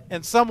make.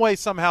 In some way,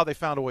 somehow, they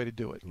found a way to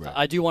do it. Right.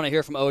 I do want to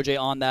hear from OJ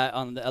on that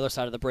on the other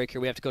side of the break here.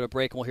 We have to go to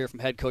break, and we'll hear from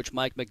head coach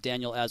Mike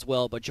McDaniel as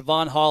well. But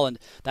Javon Holland,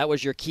 that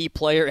was your key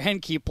player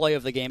and key play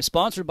of the game.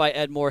 Sponsored by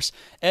Ed Morse.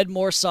 Ed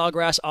Morse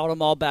Sawgrass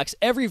Automall backs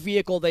every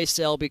vehicle they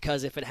sell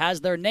because if it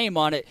has their name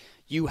on it,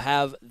 you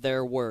have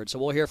their word. So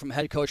we'll hear from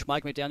head coach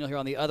Mike McDaniel here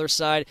on the other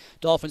side.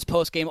 Dolphins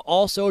postgame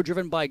also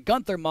driven by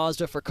Gunther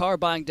Mazda. For car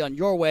buying done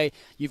your way,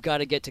 you've got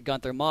to get to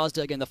Gunther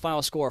Mazda. Again, the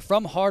final score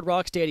from Hard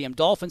Rock Stadium,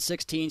 Dolphins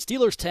 16,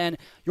 Steelers 10.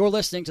 You're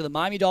listening to the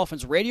Miami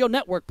Dolphins Radio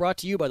Network, brought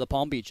to you by the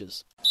Palm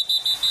Beaches.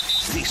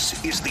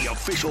 This is the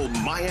official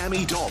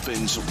Miami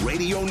Dolphins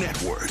Radio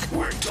Network,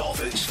 where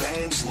Dolphins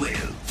fans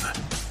live.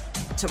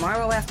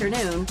 Tomorrow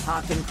afternoon,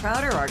 Hawk and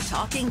Crowder are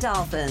talking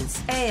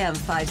Dolphins. AM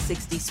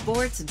 560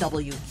 Sports,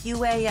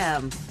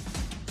 WQAM.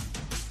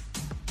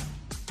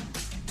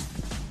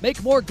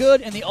 Make more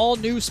good in the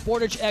all-new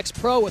Sportage X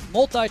Pro with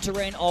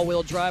multi-terrain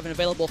all-wheel drive and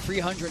available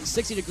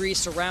 360-degree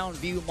surround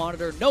view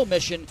monitor. No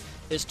mission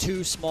is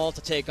too small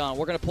to take on.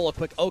 We're going to pull a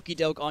quick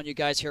okey-doke on you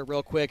guys here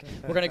real quick.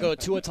 We're going to go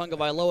to Tua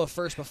Tagovailoa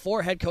first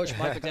before head coach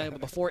Mike McDaniel,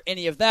 but before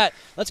any of that,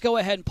 let's go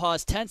ahead and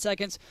pause 10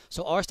 seconds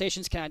so our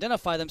stations can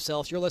identify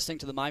themselves. You're listening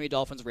to the Miami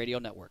Dolphins Radio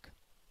Network.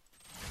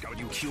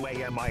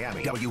 WQAM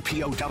Miami,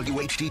 WPOW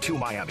HD2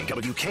 Miami,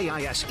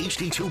 WKIS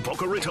HD2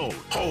 Boca Raton,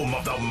 home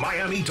of the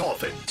Miami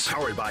Dolphins.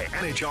 Powered by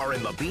Anajar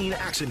and Levine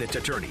Accident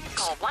Attorneys.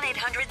 Call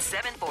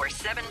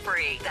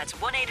 1-800-747-FREE. That's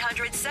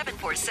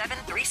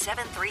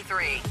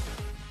 1-800-747-3733.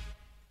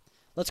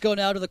 Let's go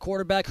now to the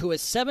quarterback who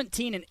is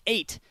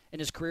 17-8 in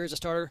his career as a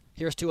starter.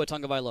 Here's Tua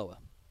Tagovailoa.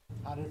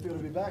 How did it feel to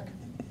be back?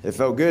 It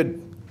felt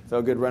good.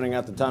 Felt good running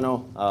out the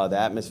tunnel. The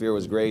atmosphere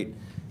was great.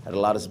 Had a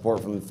lot of support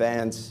from the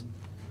fans.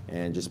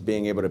 And just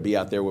being able to be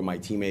out there with my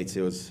teammates,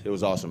 it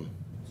was awesome.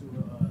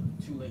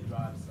 Two late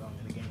drives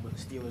in the game where the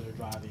Steelers are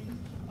driving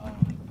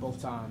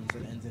both times.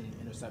 It ends in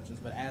interceptions.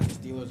 But as the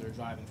Steelers are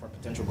driving for a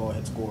potential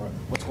go-ahead score,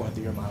 what's going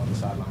through your mind on the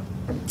sideline?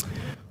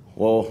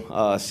 Well,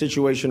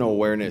 situational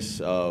awareness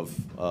of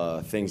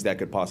things that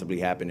could possibly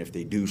happen if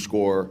they do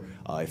score,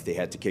 if they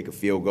had to kick a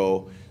field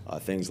goal,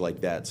 things like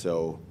that.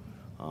 So,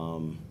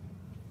 I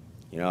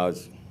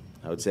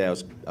would say I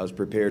was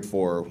prepared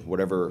for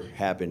whatever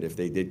happened if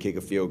they did kick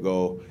a field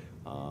goal,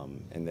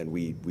 and then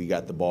we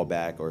got the ball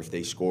back, or if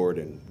they scored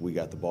and we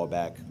got the ball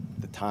back.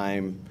 The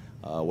time,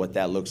 what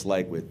that looks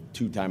like with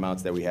 2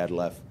 timeouts that we had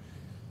left.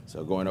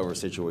 So going over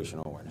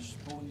situational awareness.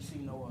 But when you see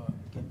Noah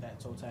get that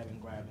toe tag and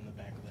grab in the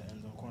back of the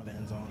end zone, corner of the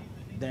end zone,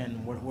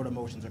 then what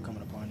emotions are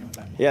coming upon you?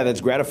 Yeah,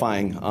 that's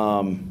gratifying.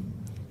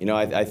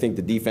 I think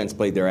the defense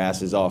played their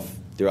asses off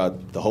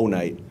throughout the whole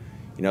night.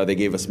 They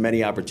gave us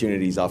many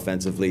opportunities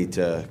offensively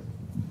to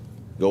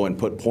go and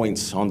put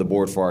points on the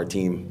board for our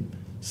team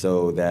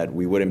so that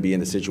we wouldn't be in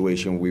the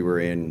situation we were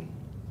in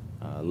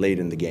late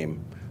in the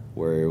game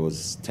where it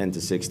was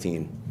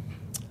 10-16.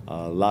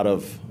 A lot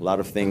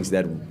of things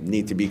that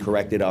need to be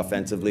corrected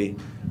offensively.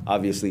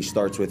 Obviously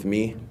starts with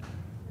me.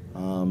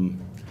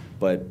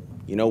 But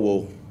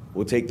we'll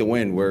take the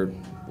win. We're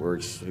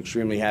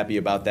extremely happy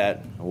about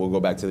that. We'll go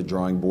back to the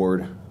drawing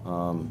board.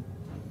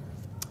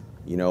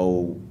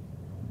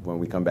 When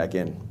we come back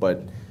in.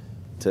 But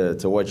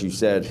to what you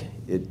said,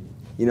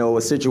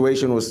 a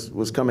situation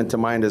was coming to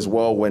mind as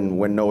well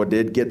when Noah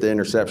did get the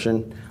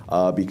interception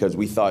because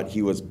we thought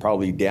he was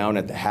probably down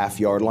at the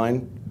half-yard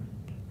line,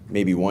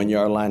 maybe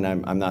 1-yard line.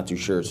 I'm not too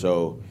sure.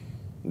 So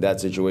in that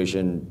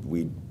situation,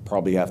 we'd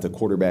probably have to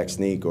quarterback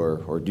sneak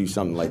or do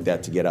something like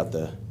that to get out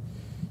of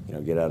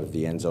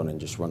the end zone and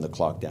just run the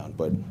clock down.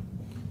 But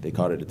they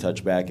caught it a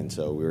touchback, and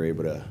so we were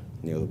able to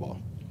nail the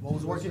ball. What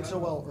was working so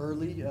well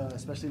early,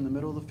 especially in the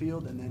middle of the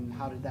field, and then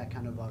how did that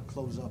kind of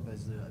close up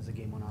as the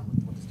game went on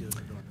with what the Steelers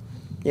were doing?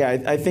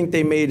 Yeah, I think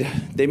they made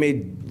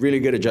really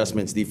good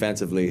adjustments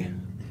defensively,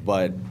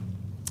 but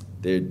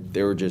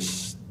there were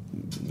just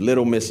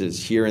little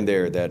misses here and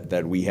there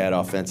that we had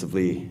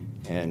offensively,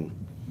 and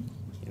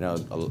a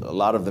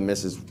lot of the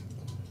misses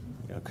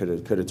could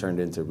have turned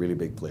into really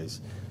big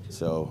plays.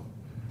 So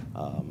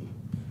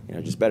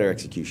just better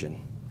execution,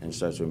 and it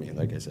starts with me,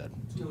 like I said.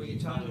 So when you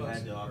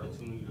had the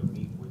opportunity to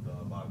meet with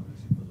Bob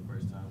Griese for the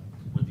first time,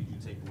 what did you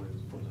take away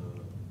from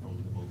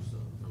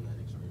that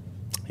experience?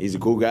 He's a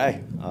cool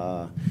guy.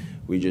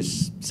 We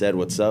just said,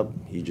 what's up?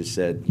 He just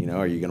said,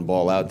 are you going to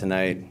ball out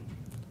tonight?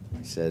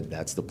 I said,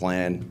 that's the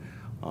plan.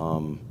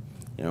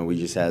 We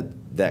just had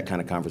that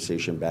kind of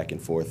conversation back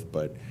and forth,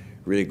 but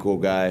really cool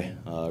guy,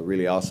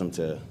 really awesome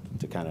to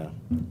kind of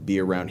be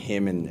around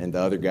him and the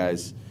other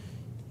guys.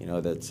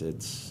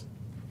 It's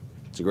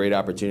a great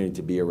opportunity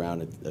to be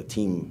around a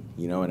team,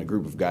 and a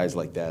group of guys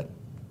like that.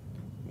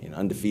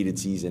 Undefeated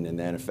season in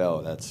the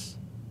NFL, that's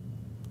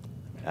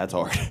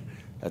hard.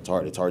 That's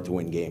hard. It's hard to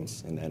win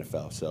games in the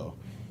NFL. So,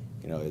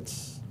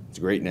 it's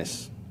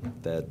greatness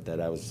that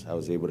I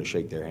was able to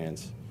shake their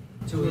hands.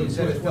 So you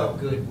said it felt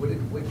good.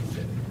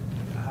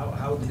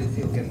 How did it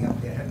feel getting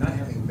up there, not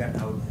having been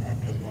out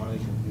as long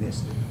as you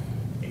missed it?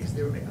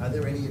 Are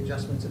there any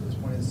adjustments at this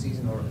point of the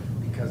season, or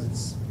because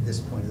it's this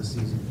point of the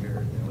season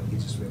here, you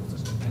just were able to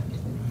step back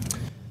in?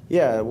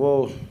 Yeah,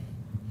 well,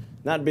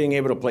 not being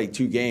able to play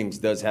 2 games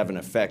does have an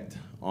effect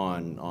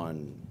on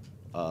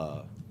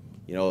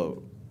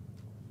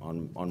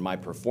my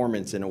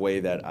performance in a way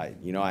that I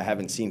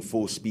haven't seen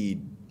full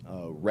speed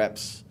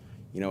reps,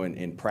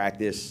 in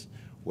practice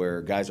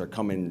where guys are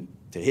coming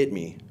to hit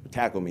me,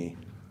 tackle me,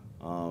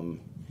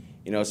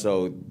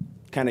 So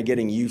kind of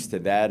getting used to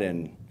that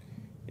and,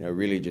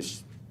 really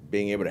just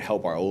being able to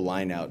help our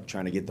O-line out,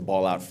 trying to get the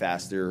ball out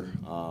faster,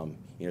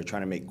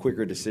 trying to make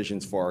quicker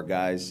decisions for our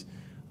guys,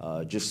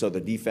 just so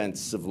the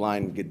defensive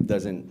line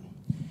doesn't,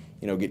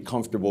 get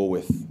comfortable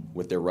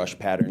with their rush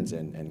patterns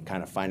and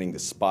kind of finding the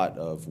spot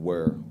of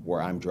where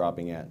I'm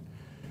dropping at.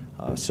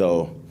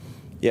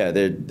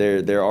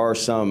 There are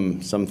some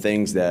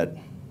things that,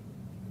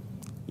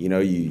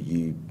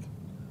 you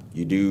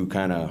do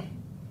kind of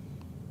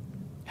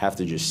have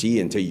to just see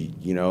until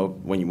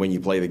when you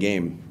play the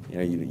game,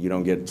 you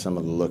don't get some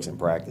of the looks in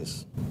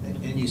practice.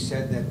 And you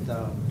said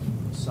that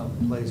some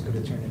plays could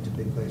have turned into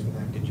big plays for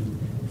them. Did you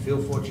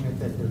feel fortunate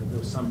that there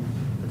was some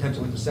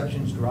potential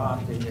interceptions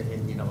dropped? And is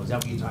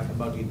that what you're talking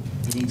about? You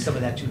need some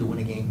of that too to win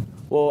a game?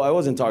 Well, I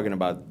wasn't talking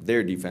about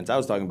their defense. I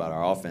was talking about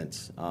our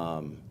offense.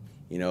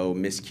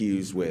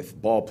 Miscues with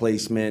ball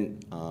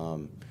placement,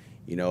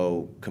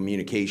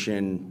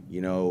 communication,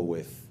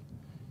 with,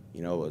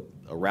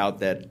 a route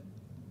that,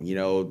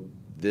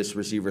 this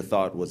receiver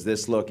thought was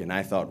this look and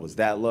I thought was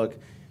that look.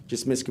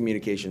 Just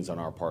miscommunications on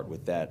our part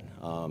with that,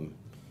 and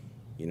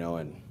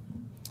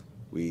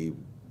we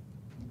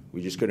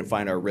just couldn't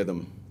find our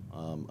rhythm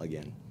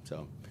again.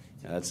 So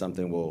that's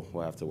something we'll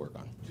have to work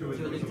on. You had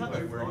 2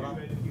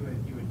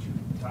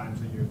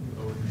 times that you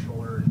lowered your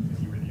shoulder and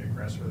you were the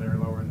aggressor there,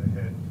 lowering the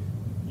hit.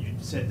 You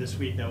said this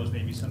week that was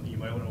maybe something you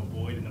might want to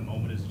avoid in the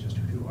moment. Is it just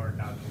too hard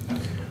not to?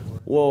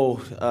 Well,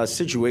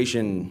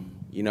 situation,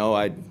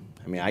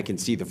 I can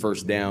see the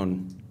first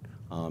down,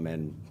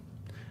 and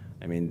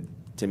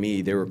to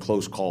me, there were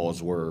close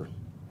calls where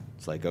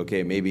it's like,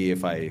 okay, maybe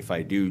if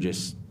I do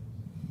just,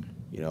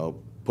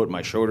 put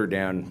my shoulder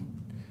down,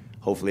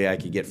 hopefully I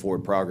could get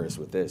forward progress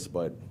with this.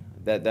 But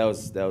that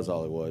was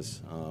all it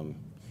was. I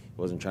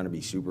wasn't trying to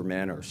be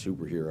Superman or a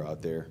superhero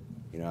out there.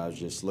 I was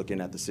just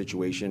looking at the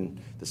situation.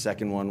 The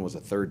second one was a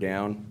third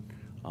down.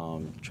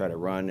 Try to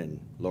run and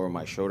lower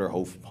my shoulder,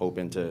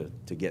 hoping to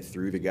get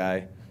through the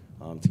guy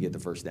to get the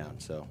first down.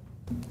 So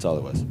that's all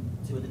it was.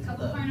 Did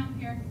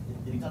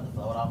he cut the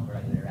float off for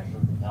an interaction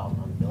with the foul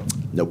on the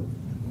field? Nope.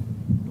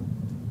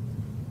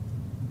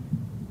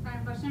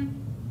 Final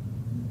question?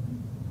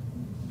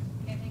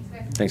 Okay, thanks,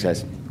 guys. Thanks,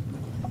 guys.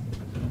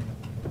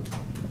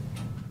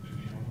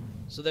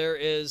 So there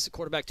is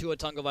quarterback Tua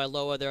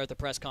Tagovailoa there at the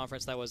press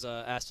conference that was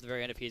asked at the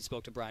very end if he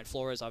spoke to Brian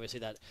Flores. Obviously,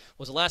 that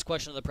was the last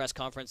question of the press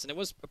conference, and it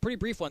was a pretty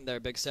brief one there,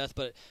 Big Seth.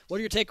 But what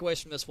are your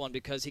takeaways from this one?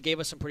 Because he gave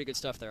us some pretty good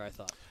stuff there, I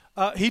thought.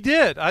 He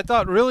did. I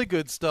thought really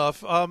good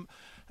stuff.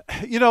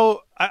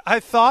 I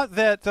thought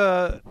that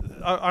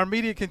our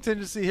media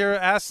contingency here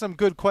asked some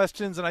good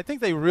questions, and I think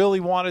they really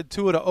wanted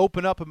Tua to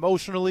open up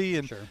emotionally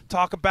and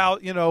talk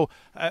about,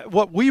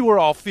 what we were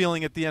all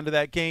feeling at the end of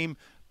that game.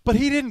 But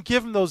he didn't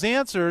give him those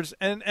answers,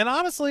 and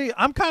honestly,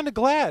 I'm kind of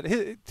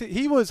glad.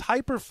 He was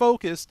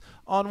hyper-focused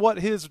on what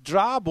his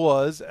job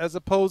was as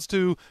opposed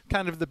to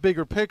kind of the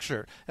bigger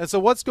picture. And so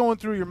what's going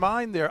through your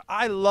mind there?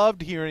 I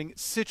loved hearing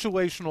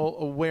situational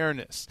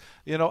awareness.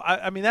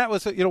 That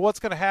was, what's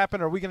going to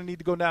happen? Are we going to need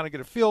to go down and get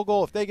a field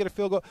goal? If they get a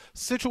field goal,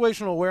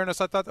 situational awareness,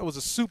 I thought that was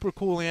a super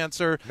cool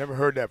answer. Never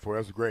heard that before.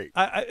 That was great.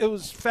 It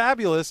was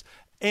fabulous.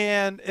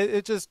 And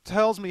it just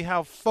tells me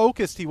how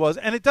focused he was.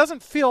 And it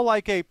doesn't feel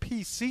like a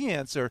PC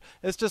answer.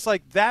 It's just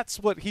like that's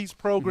what he's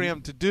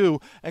programmed to do.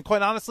 And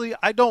quite honestly,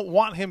 I don't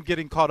want him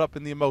getting caught up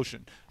in the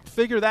emotion.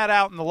 Figure that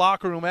out in the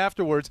locker room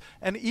afterwards.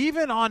 And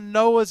even on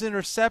Noah's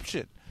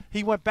interception,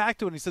 he went back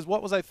to it and he says,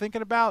 what was I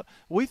thinking about?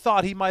 We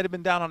thought he might have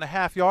been down on the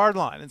half-yard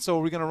line. And so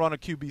are we going to run a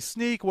QB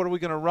sneak? What are we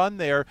going to run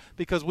there?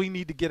 Because we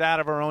need to get out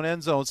of our own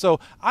end zone.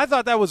 So I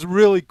thought that was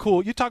really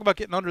cool. You talk about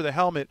getting under the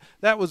helmet.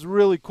 That was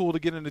really cool to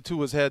get into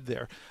Tua's head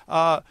there.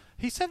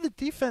 He said the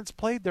defense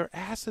played their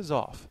asses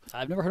off.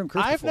 I've never heard him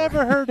curse I've before.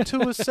 never heard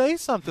Tua say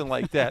something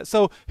like that.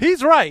 So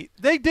he's right.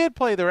 They did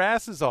play their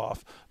asses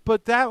off.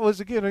 But that was,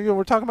 again,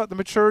 we're talking about the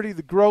maturity,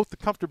 the growth, the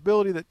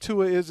comfortability that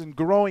Tua is in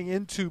growing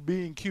into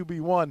being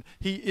QB1.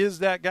 He is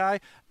that guy.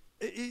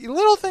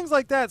 Little things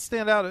like that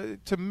stand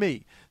out to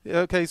me.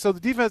 Okay, so the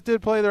defense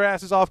did play their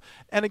asses off.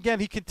 And, again,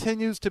 he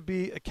continues to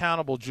be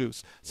accountable,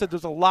 Juice. Said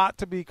there's a lot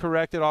to be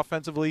corrected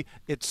offensively.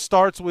 It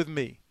starts with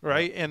me,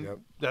 right? And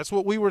that's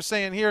what we were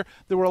saying here.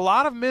 There were a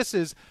lot of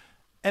misses.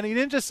 And he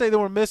didn't just say there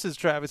were misses,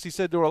 Travis. He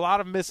said there were a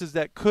lot of misses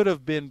that could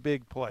have been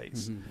big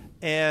plays. Mm-hmm.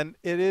 And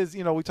it is,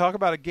 we talk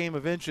about a game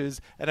of inches,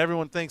 and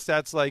everyone thinks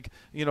that's like,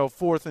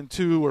 4th and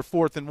 2 or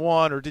 4th and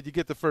 1, or did you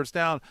get the first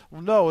down?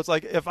 Well, no, it's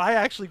like if I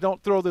actually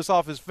don't throw this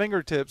off his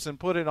fingertips and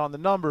put it on the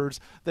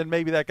numbers, then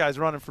maybe that guy's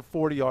running for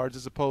 40 yards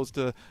as opposed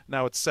to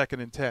now it's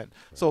 2nd and 10.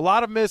 So a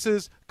lot of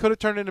misses, could have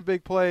turned into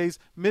big plays.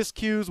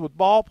 Miscues with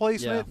ball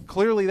placement,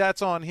 clearly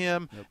that's on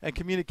him, and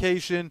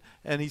communication,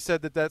 and he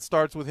said that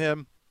starts with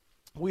him.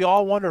 We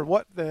all wondered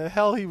what the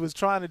hell he was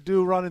trying to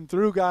do running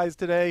through guys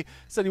today.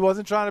 Said he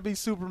wasn't trying to be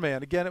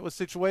Superman. Again, it was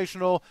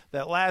situational.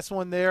 That last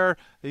one there,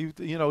 he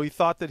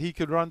thought that he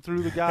could run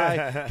through the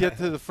guy, get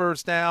to the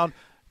first down.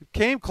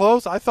 Came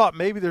close. I thought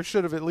maybe there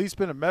should have at least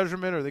been a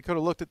measurement or they could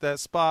have looked at that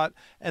spot.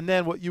 And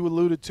then what you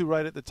alluded to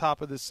right at the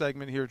top of this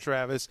segment here,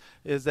 Travis,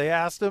 is they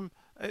asked him,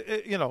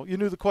 you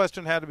knew the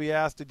question had to be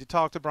asked. Did you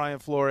talk to Brian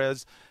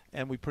Flores?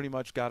 And we pretty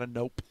much got a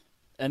nope.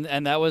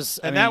 And that was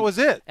that was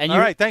it. And all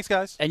right, thanks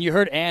guys. And you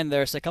heard Ann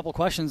there's a couple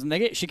questions,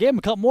 and she gave them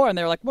a couple more, and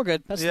they were like, "We're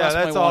good." That's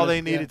that's all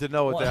they needed to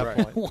know at that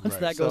point. Once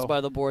that goes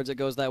by the boards, it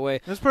goes that way.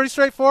 It was pretty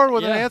straightforward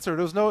with an answer.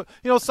 There was no,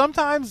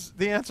 sometimes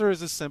the answer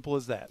is as simple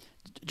as that.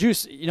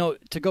 Juice,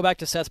 to go back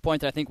to Seth's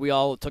point that I think we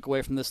all took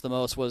away from this the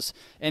most was,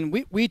 and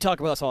we talk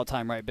about this all the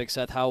time, right, Big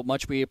Seth, how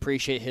much we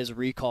appreciate his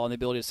recall and the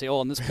ability to say,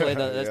 in this play,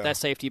 that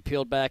safety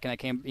peeled back, and I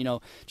came,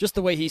 just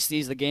the way he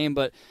sees the game.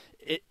 But,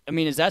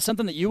 is that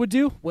something that you would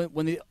do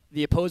when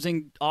the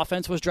opposing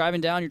offense was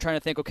driving down? You're trying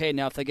to think, okay,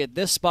 now if they get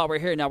this spot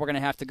right here, now we're going to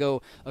have to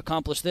go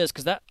accomplish this.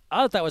 Because I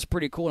thought that was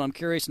pretty cool, and I'm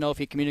curious to know if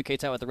he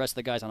communicates that with the rest of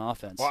the guys on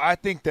offense. Well, I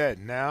think that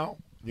now,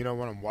 when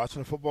I'm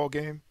watching a football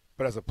game,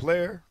 but as a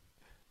player,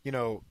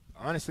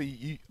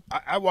 honestly,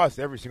 I watched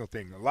every single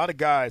thing. A lot of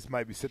guys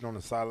might be sitting on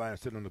the sideline,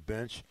 sitting on the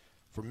bench.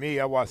 For me,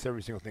 I watched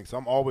every single thing. So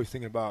I'm always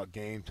thinking about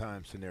game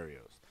time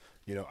scenarios.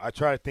 I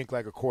try to think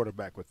like a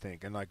quarterback would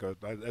think, and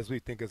as we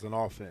think as an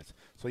offense.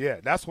 So yeah,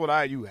 that's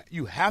what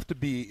you have to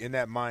be in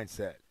that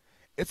mindset.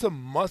 It's a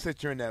must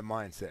that you're in that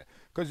mindset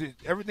because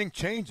everything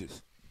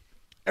changes.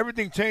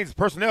 Everything changes.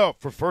 Personnel,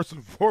 for first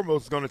and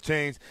foremost, is going to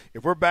change.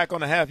 If we're back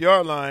on the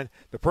half-yard line,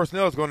 the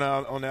personnel is going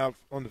out on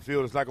the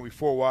field. It's not going to be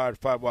 4 wide,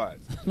 5 wide.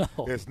 No.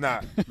 It's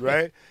not,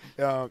 right?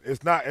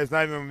 It's not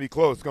even going to be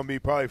close. It's going to be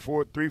probably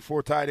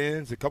 4 tight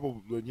ends, a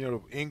couple,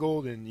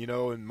 Ingold and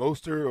and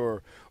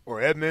Mostert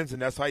or Edmonds, and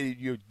that's how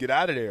you get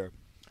out of there,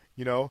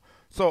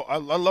 So I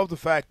love the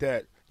fact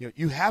that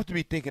you have to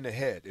be thinking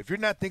ahead. If you're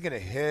not thinking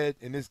ahead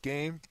in this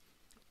game,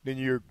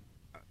 then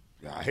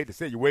I hate to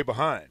say it, you're way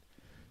behind.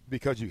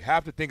 Because you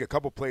have to think a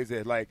couple plays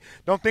ahead. Like,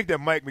 don't think that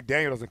Mike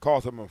McDaniel doesn't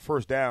call something on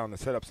first down to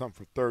set up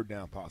something for third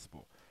down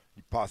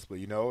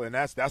possibly, and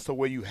that's the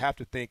way you have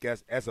to think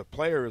as a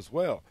player as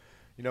well.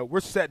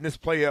 We're setting this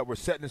play up, we're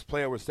setting this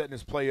play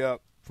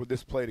up for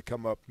this play to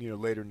come up,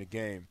 later in the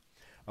game.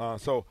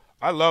 So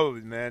I love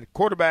it, man.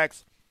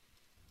 Quarterbacks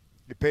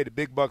get paid the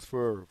big bucks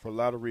for a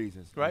lot of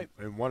reasons. Right.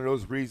 And one of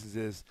those reasons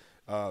is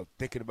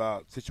thinking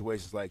about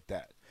situations like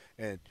that.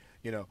 And,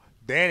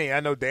 Danny, I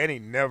know Danny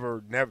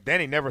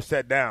never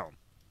sat down.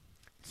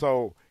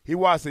 So he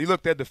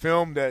looked at the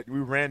film that we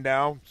ran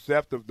down,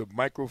 Seth, the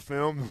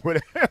microfilm,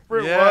 whatever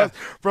it was,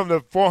 from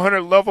the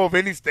 400 level of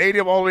any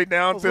stadium all the way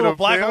down to the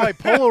black and white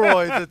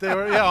Polaroids that they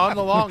were on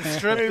the long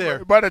strip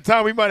there. By the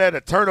time we might have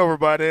had a turnover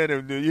by then,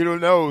 and you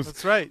don't know.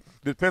 That's right.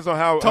 Depends on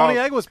how Tony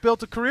Eggwas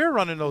built a career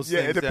running those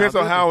things. Yeah, it depends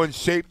on how in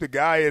shape the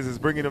guy is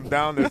bringing them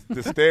down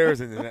the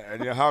stairs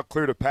and how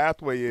clear the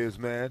pathway is,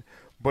 man.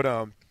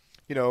 But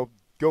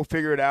go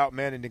figure it out,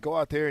 man, and then go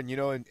out there and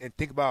and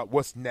think about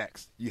what's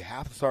next. You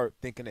have to start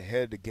thinking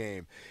ahead of the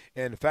game,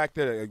 and the fact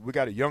that we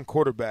got a young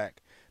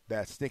quarterback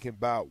that's thinking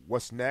about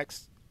what's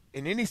next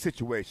in any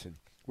situation,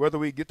 whether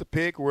we get the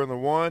pick, or we're in the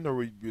one,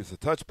 or it's a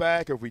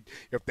touchback, or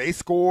if they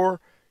score.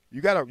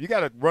 You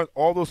gotta run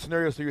all those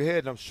scenarios through your head,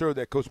 and I'm sure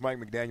that Coach Mike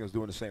McDaniel is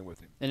doing the same with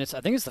him. And I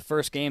think it's the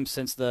first game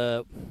since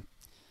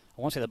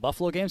I want to say the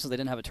Buffalo game, since they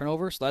didn't have a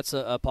turnover, so that's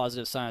a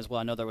positive sign as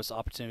well. I know there was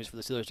opportunities for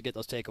the Steelers to get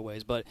those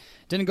takeaways, but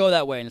it didn't go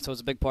that way, and so it's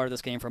a big part of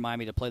this game for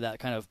Miami to play that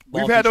kind of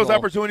ball We've had control. those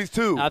opportunities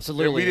too.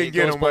 Absolutely, we didn't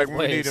get them like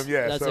we need them.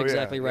 Yeah, that's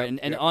exactly right. And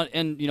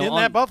in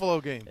that Buffalo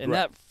game,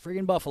 that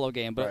freaking Buffalo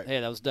game. But hey,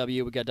 that was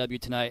W. We got W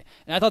tonight,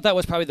 and I thought that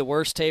was probably the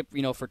worst tape,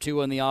 for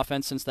Tua in the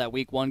offense since that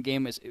Week 1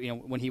 game is,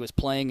 when he was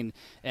playing,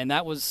 and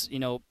that was,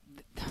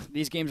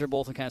 these games are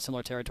both in kind of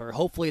similar territory.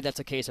 Hopefully that's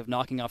a case of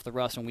knocking off the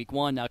rust in Week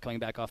 1, now coming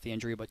back off the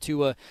injury. But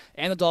Tua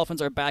and the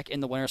Dolphins are back in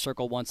the winner's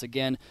circle once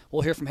again.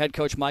 We'll hear from head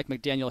coach Mike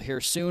McDaniel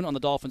here soon on the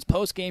Dolphins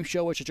post-game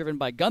show, which is driven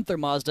by Gunther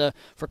Mazda.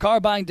 For car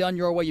buying done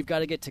your way, you've got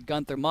to get to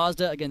Gunther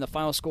Mazda. Again, the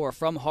final score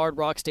from Hard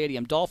Rock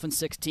Stadium, Dolphins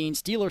 16,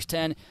 Steelers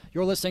 10.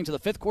 You're listening to the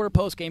fifth quarter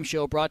post-game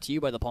show brought to you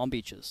by the Palm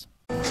Beaches.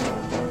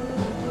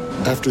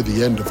 After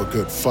the end of a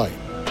good fight,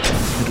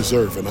 you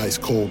deserve an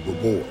ice-cold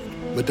reward.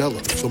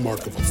 Modelo is the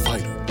mark of a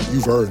fighter.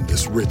 You've earned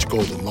this rich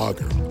golden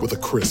lager with a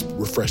crisp,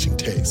 refreshing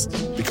taste.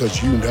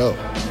 Because you know,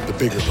 the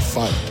bigger the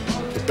fight,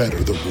 the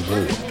better the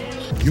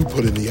reward. You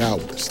put in the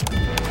hours,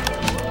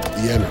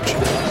 the energy,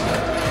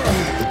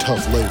 the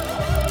tough labor.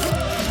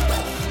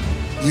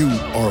 You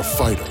are a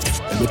fighter,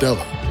 and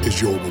Modelo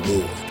is your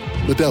reward.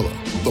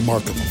 Modelo, the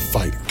mark of a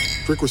fighter.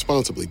 Drink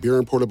responsibly. Beer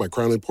imported by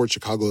Crown Imports,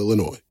 Chicago,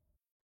 Illinois.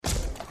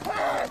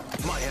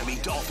 Miami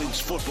Dolphins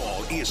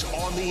football is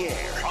on the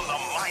air on the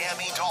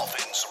Miami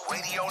Dolphins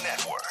Radio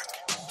Network.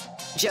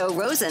 Joe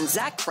Rosen,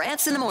 Zach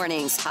Krantz in the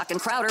mornings, Hawk and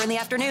Crowder in the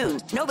afternoon.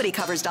 Nobody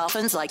covers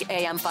Dolphins like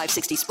AM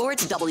 560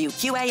 Sports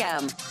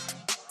WQAM.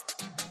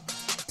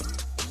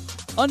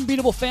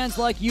 Unbeatable fans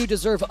like you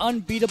deserve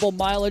unbeatable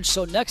mileage,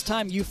 so next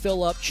time you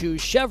fill up,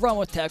 choose Chevron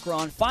with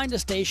Techron. Find a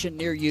station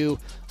near you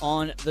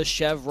on the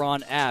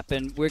Chevron app.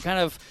 And we're kind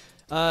of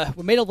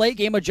We made a late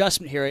game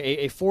adjustment here,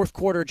 a fourth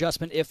quarter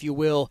adjustment, if you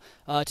will,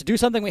 to do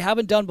something we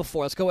haven't done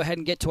before. Let's go ahead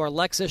and get to our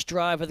Lexus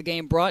drive of the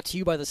game, brought to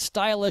you by the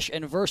stylish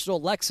and versatile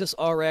Lexus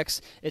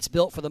RX. It's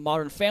built for the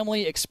modern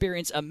family.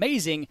 Experience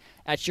amazing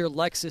at your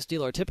Lexus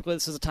dealer. Typically,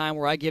 this is a time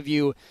where I give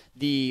you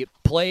the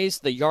plays,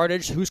 the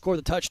yardage, who scored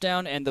the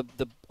touchdown, and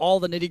all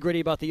the nitty-gritty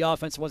about the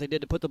offense and what they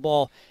did to put the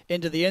ball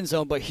into the end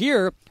zone. But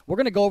here, we're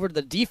going to go over to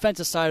the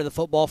defensive side of the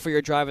football for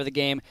your drive of the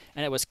game,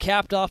 and it was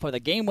capped off by the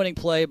game-winning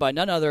play by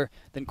none other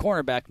than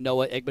cornerback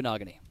Noah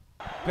Igbenogany.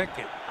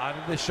 Pickett out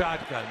of the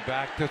shotgun,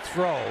 back to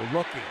throw,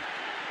 looking,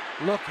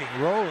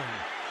 rolling,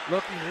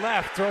 looking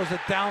left, throws it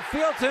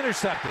downfield. It's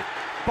intercepted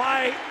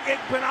by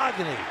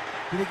Igbenogany.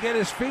 Did he get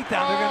his feet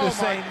down? They're going to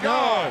say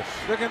no.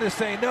 They're going to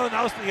say no.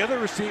 Now it's the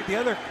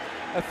other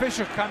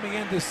official coming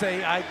in to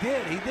say, I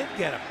did. He did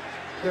get him.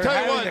 They're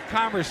having a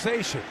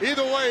conversation.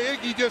 Either way,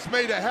 Iggy just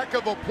made a heck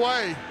of a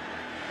play.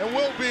 And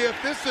will be, if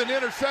this is an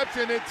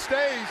interception, it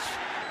stays.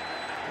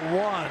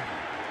 1,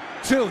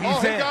 2,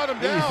 he's in. He got him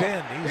down. He's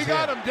in. He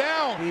got him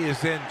down. He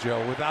is in,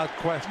 Joe, without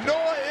question.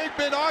 Noah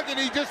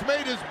Igbenogany just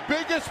made his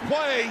biggest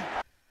play.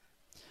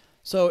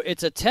 So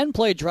it's a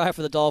 10-play drive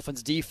for the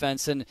Dolphins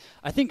defense, and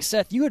I think,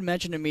 Seth, you had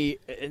mentioned to me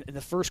in the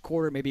first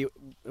quarter, maybe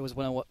it was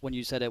when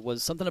you said it,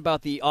 was something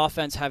about the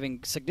offense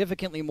having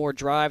significantly more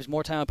drives,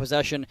 more time of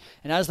possession,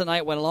 and as the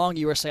night went along,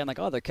 you were saying, like,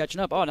 oh, they're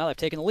catching up. Oh, now they've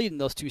taken the lead in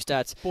those two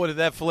stats. Boy, did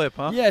that flip,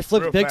 huh? Yeah, it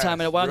flipped Real big fast, time,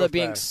 and it wound up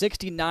being fast.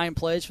 69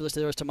 plays for the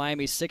Steelers to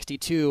Miami's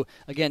 62.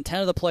 Again,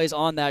 10 of the plays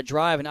on that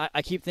drive, and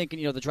I keep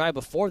thinking, the drive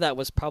before that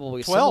was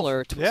probably 12.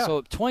 similar. Yeah.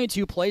 So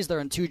 22 plays there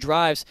in 2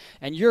 drives,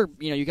 and you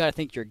got to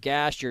think you're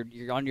gassed, you're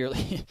on your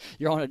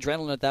you're on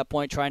adrenaline at that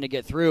point trying to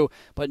get through.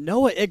 But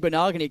Noah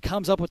Igbenogany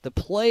comes up with the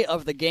play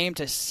of the game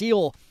to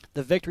seal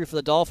the victory for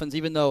the Dolphins,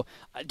 even though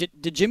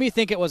did Jimmy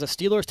think it was a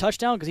Steelers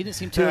touchdown? Because he didn't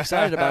seem too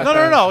excited about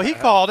it. No. He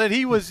called it.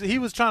 He was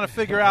trying to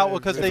figure out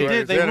because they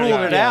ruled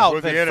it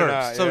out at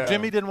first. So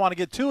Jimmy didn't want to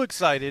get too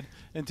excited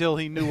until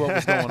he knew what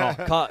was going on.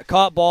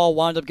 Caught ball,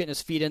 wound up getting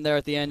his feet in there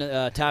at the end,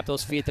 tapped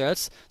those feet there.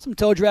 That's some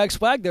toe drag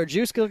swag there.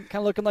 Juice kind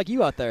of looking like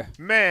you out there.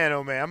 Man,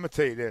 oh man, I'm gonna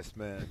tell you this,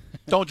 man.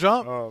 Don't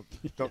jump.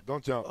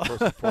 Don't jump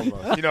first and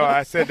foremost.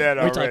 I said that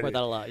already. We talk about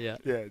that a lot. Yeah.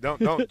 Yeah.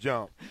 Don't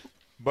jump.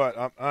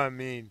 But I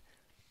mean,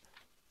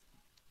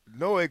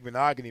 Noah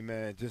Igbenogany,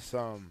 man, just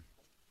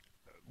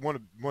one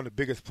of the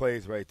biggest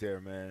plays right there,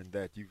 man,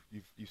 that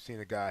you've seen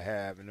a guy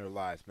have in their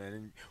lives, man.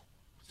 And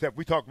Seth,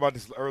 we talked about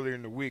this earlier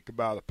in the week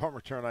about a punt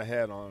return I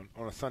had on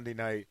a Sunday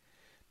night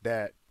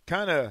that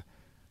kind of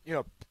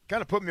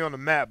put me on the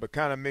map, but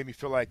kind of made me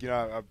feel like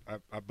I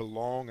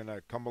belong and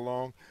I come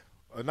along.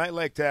 A night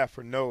like that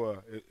for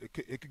Noah,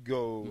 it could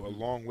go a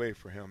long way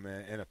for him,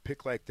 man. And a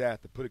pick like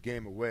that to put a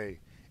game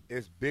away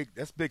is big.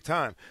 That's big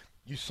time.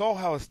 You saw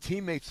how his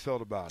teammates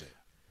felt about it.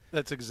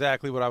 That's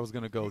exactly what I was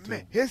going to go to.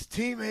 Man, his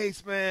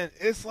teammates, man,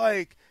 it's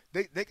like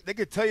they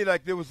could tell you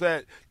like there was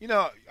that,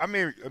 I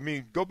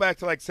mean, go back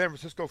to like San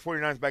Francisco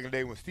 49ers back in the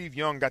day when Steve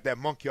Young got that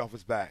monkey off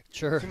his back.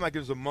 Sure. It seemed like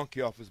there was a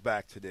monkey off his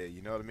back today,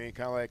 you know what I mean?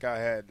 Kind of like I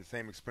had the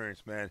same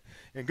experience, man.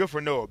 And good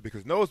for Noah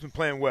because Noah's been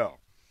playing well.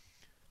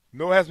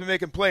 Noah has been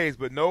making plays,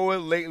 but Noah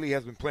lately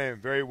has been playing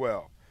very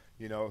well,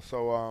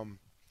 So,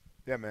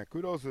 yeah, man,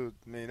 kudos to,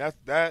 that's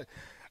that.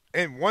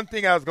 And one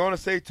thing I was going to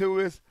say, too,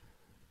 is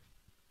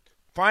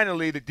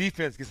finally, the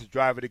defense gets the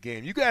drive of the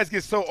game. You guys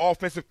get so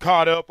offensive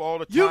caught up all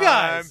the time. You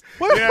guys.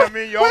 You know what I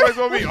mean? You always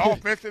want to be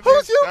offensive.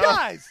 Who's you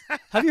guys?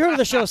 Have you heard of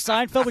the show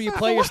Seinfeld where you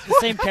play the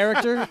same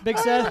character, Big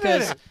Seth?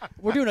 Because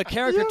we're doing a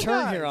character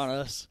turn here on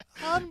us.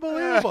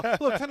 Unbelievable.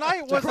 Look,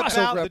 tonight was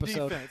about the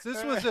episode. defense.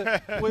 This was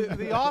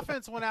the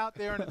offense went out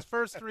there in its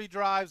first 3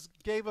 drives,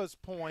 gave us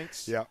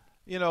points. Yeah.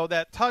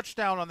 That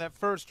touchdown on that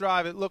first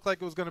drive, it looked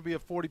like it was going to be a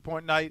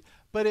 40-point night,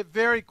 but it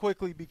very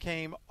quickly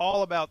became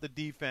all about the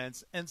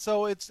defense. And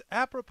so it's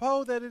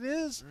apropos that it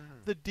is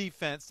the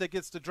defense that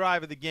gets the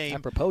drive of the game.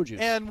 Apropos,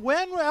 Juice. And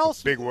when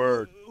else? Big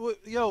word.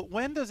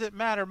 When does it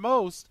matter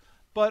most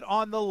but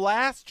on the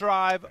last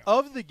drive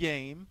of the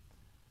game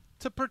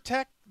to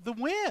protect the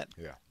win?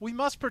 Yeah. We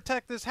must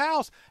protect this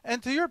house.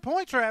 And to your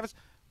point, Travis,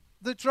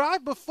 the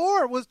drive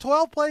before was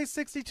 12 plays,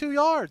 62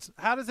 yards.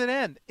 How does it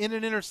end? In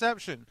an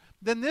interception.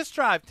 Then this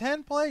drive,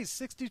 10 plays,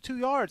 62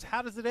 yards.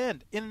 How does it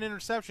end? In an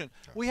interception.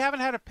 We haven't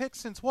had a pick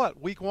since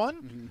what, week 1?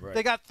 Mm-hmm. Right.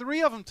 They got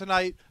 3 of them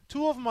tonight,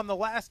 2 of them on the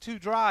last 2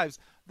 drives.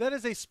 That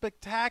is a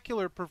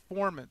spectacular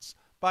performance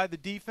by the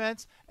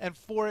defense, and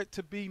for it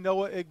to be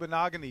Noah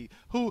Igbenogany,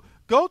 who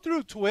go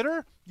through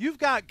Twitter, you've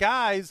got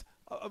guys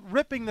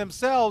ripping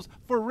themselves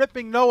for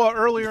ripping Noah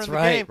earlier in the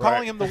game,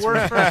 calling him the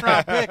worst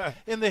first-round pick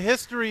in the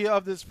history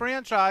of this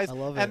franchise. I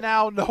love it. And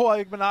now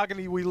Noah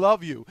Igbenogany, we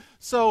love you.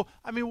 So,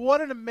 I mean,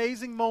 what an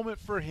amazing moment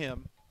for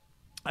him.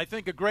 I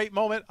think a great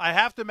moment. I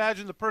have to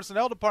imagine the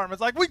personnel department's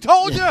like, we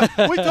told you.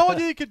 We told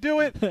you he could do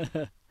it.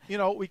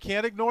 We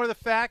can't ignore the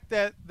fact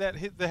that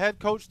the head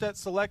coach that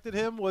selected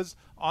him was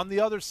on the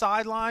other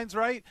sidelines,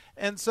 right?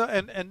 And so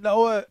and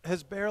Noah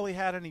has barely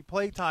had any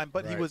play time,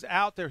 but he was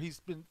out there. He's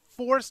been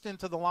forced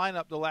into the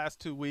lineup the last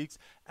 2 weeks,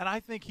 and I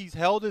think he's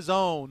held his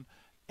own,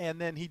 and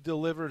then he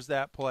delivers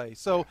that play.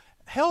 So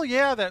hell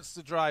yeah, that's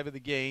the drive of the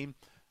game.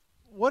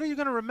 What are you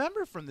going to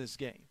remember from this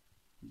game?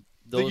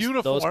 The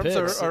uniforms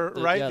are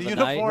right. Yeah, the the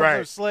uniforms night.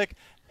 are slick,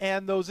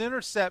 and those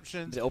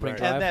interceptions. The opening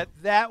and drive.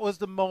 that was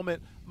the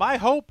moment. My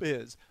hope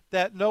is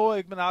that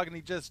Noah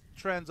Igbenogany just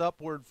trends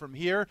upward from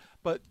here.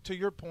 But to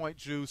your point,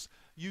 Juice,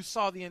 you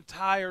saw the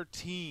entire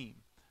team.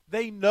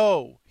 They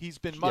know he's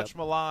been much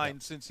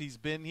maligned since he's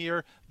been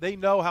here. They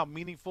know how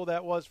meaningful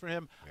that was for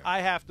him.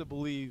 I have to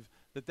believe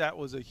that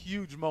was a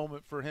huge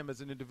moment for him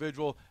as an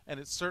individual, and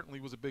it certainly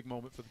was a big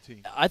moment for the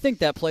team. I think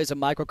that plays a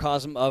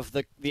microcosm of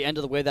the end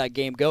of the way that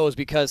game goes,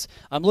 because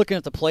I'm looking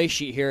at the play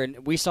sheet here,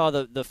 and we saw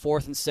the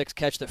 4th and 6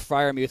 catch that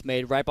Freiermuth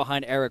made right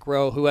behind Eric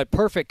Rowe, who had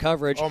perfect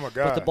coverage. Oh, my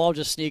God. But the ball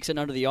just sneaks in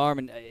under the arm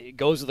and it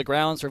goes to the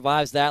ground,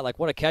 survives that. Like,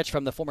 what a catch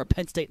from the former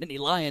Penn State Nittany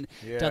Lion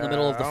down the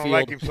middle of the I field. don't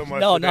like him so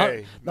much no,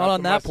 today. not on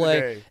so that much play.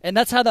 today. And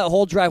that's how that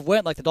whole drive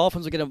went. Like, the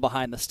Dolphins would get him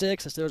behind the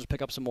sticks. The Steelers would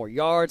pick up some more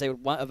yards. They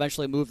would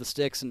eventually move the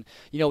sticks. And,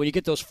 when you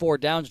get those 4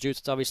 downs, Juice,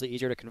 it's obviously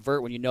easier to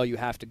convert when you know you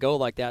have to go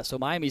like that. So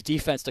Miami's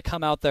defense to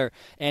come out there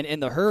and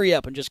in the hurry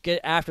up and just get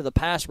after the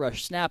pass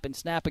rush, snap and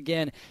snap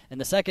again, and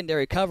the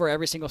secondary cover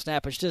every single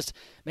snap. It's just,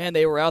 man,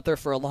 they were out there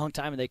for a long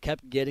time, and they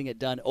kept getting it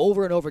done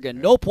over and over again.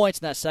 No points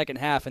in that second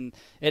half, and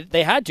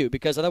they had to,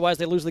 because otherwise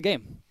they lose the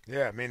game.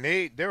 Yeah, I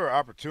mean, there were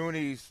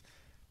opportunities.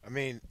 I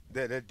mean,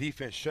 that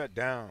defense shut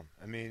down.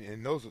 I mean,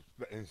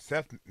 and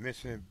Seth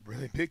mentioned it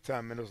really big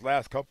time, and those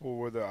last couple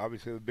were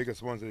obviously the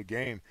biggest ones of the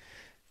game.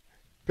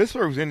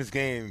 Pittsburgh was in this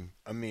game,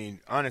 I mean,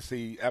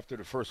 honestly, after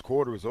the first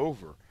quarter was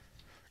over,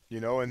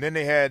 and then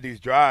they had these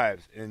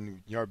drives,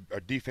 and our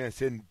defense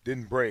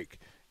didn't break,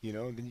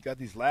 and then you got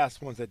these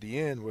last ones at the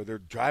end where they're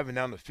driving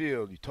down the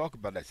field. You talk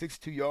about that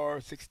 62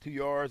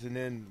 yards, and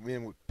then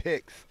with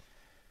picks.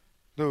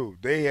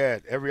 Dude, they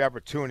had every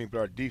opportunity, but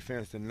our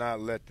defense did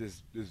not let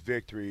this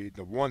victory,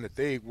 the one that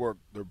they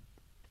worked their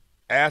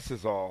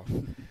asses off,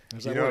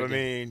 you know what I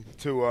mean,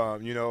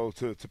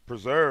 to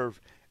preserve.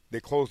 They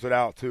closed it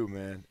out too,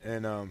 man.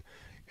 And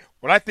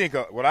what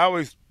I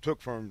always took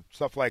from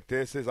stuff like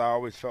this is I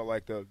always felt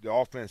like the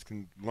offense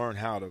can learn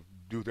how to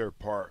do their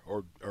part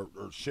or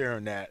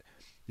sharing that,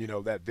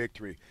 that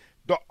victory.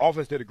 The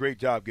offense did a great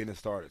job getting it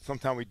started.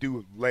 Sometimes we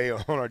do lay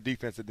on our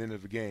defense at the end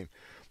of the game,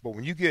 but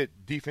when you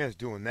get defense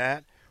doing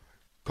that,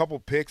 couple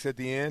picks at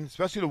the end,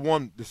 especially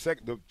the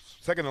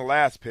second to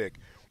last pick,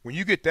 when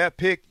you get that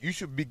pick, you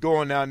should be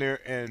going down there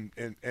and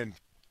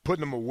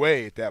putting them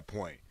away at that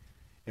point.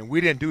 And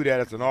we didn't do that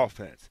as an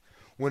offense.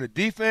 When the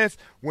defense,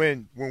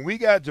 when we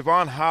got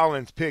Javon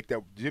Hollins' pick that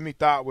Jimmy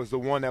thought was the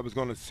one that was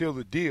going to seal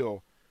the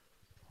deal,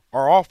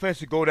 our offense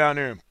should go down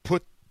there and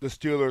put the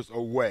Steelers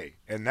away.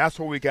 And that's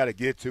what we got to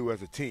get to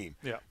as a team.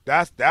 Yeah.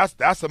 That's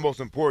the most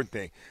important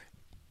thing.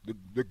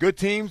 The good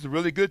teams, the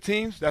really good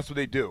teams, that's what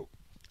they do.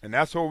 And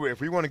that's what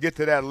if we want to get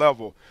to that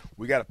level,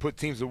 we got to put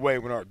teams away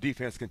when our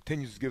defense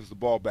continues to give us the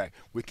ball back.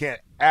 We can't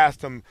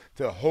ask them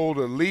to hold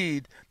a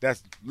lead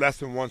that's less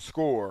than one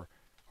score.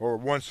 Or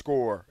one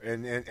score,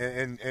 and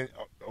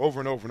over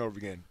and over and over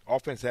again.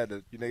 Offense had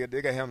to, they got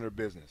to handle their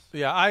business.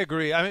 Yeah, I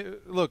agree. I mean,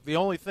 look, the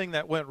only thing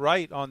that went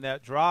right on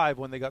that drive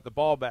when they got the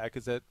ball back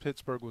is that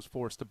Pittsburgh was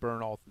forced to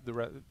burn all the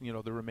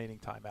remaining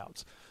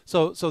timeouts.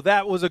 So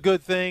that was a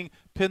good thing.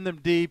 Pin them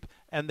deep,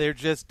 and they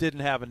just didn't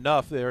have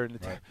enough there. And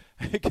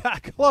it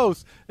got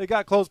close. It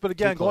got close, but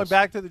again, going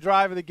back to the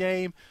drive of the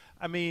game.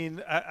 I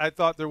mean, I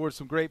thought there were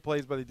some great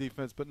plays by the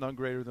defense, but none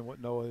greater than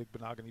what Noah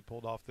Igbenogany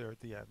pulled off there at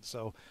the end.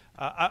 So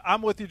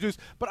I'm with you, Juice.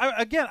 But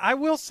I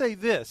will say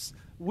this.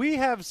 We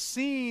have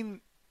seen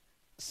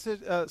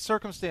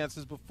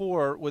circumstances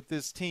before with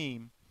this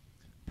team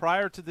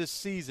prior to this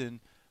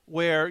season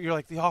where you're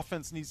like, the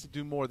offense needs to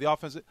do more.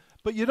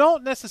 But you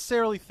don't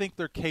necessarily think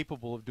they're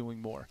capable of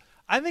doing more.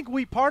 I think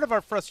part of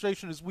our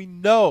frustration is we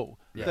know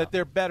that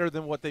they're better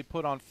than what they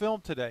put on film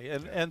today.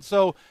 And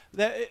so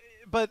that –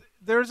 but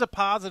there's a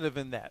positive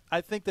in that.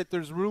 I think that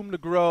there's room to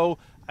grow.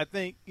 I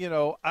think,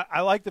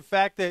 I like the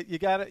fact that you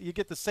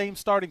get the same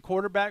starting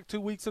quarterback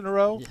 2 weeks in a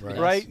row,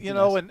 right?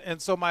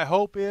 And so my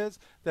hope is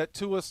that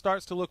Tua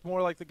starts to look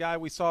more like the guy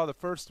we saw the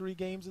first 3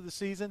 games of the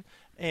season.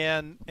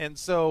 And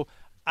so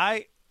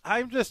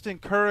I'm just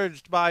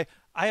encouraged by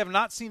 – I have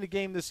not seen a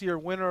game this year,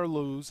 win or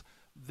lose,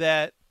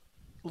 that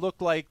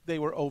looked like they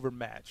were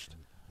overmatched.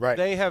 Right.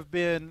 They have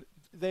been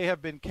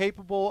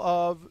capable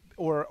of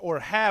or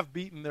have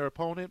beaten their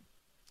opponent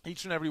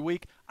each and every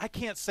week. I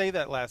can't say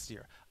that last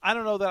year. I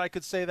don't know that I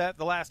could say that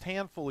the last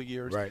handful of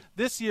years. Right.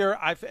 This year,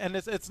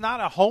 it's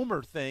not a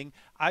homer thing.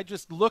 I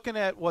just looking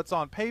at what's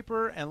on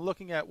paper and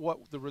looking at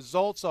what the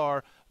results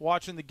are,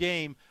 watching the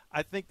game,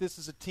 I think this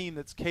is a team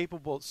that's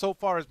capable, so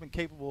far has been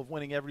capable of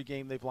winning every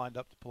game they've lined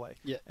up to play.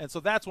 Yeah. And so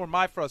that's where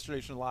my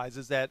frustration lies,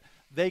 is that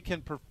they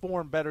can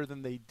perform better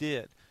than they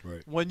did.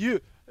 Right.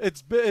 When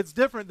it's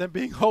different than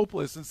being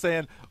hopeless and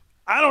saying,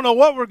 I don't know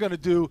what we're going to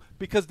do,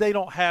 because they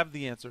don't have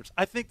the answers.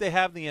 I think they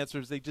have the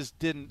answers. They just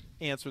didn't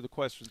answer the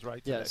questions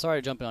right today. Yeah,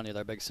 sorry to jump in on you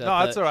there, Big Seth.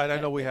 No, that's all right.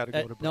 I know we had to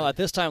go to break. No, at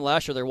this time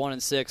last year, they're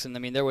 1-6, and I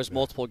mean there was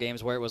multiple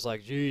games where it was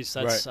like, geez,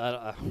 that's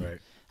right.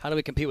 how do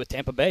we compete with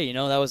Tampa Bay? You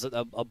know, that was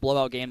a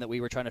blowout game that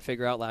we were trying to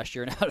figure out last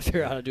year and how to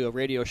figure out how to do a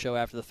radio show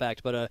after the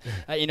fact. But,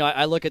 you know,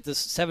 I look at this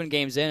 7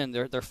 games in, and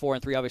they're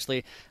 4-3,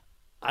 obviously.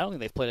 I don't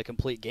think they've played a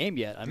complete game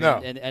yet. I mean, no.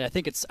 and I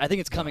think it's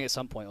coming at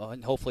some point,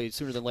 and hopefully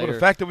sooner than later. Well, the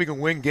fact that we can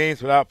win games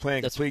without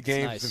playing complete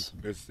games,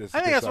 nice. is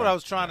I think that's what I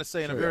was trying to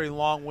say in a very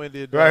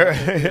long-winded,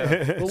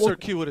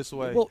 circuitous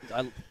way.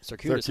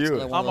 Circuitous.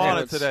 I'm on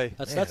it today.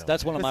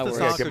 That's one of my words.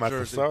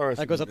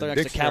 That goes up there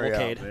next to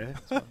cavalcade.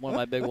 One of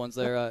my big ones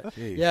there.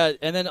 Yeah,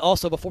 and then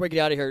also before we get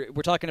out of here,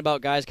 we're talking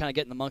about guys kind of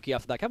getting the monkey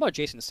off the back. How about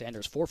Jason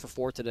Sanders, 4 for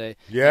 4 today?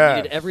 Yeah,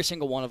 he did every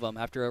single one of them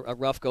after a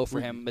rough go for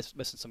him,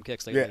 missing some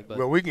kicks lately. Yeah, but.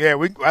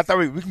 well, I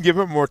thought we can give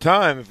him more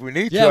time if we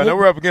need to. I know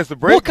we're up against the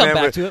break, we'll man.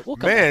 Back to it. We'll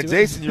come back to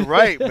Jason, it. you're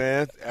right,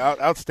 man.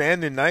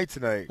 Outstanding night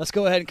tonight. Let's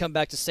go ahead and come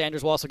back to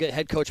Sanders. We'll also get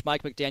head coach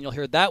Mike McDaniel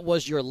here. That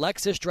was your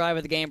Lexus drive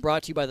of the game,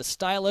 brought to you by the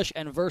stylish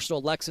and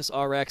versatile Lexus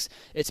RX.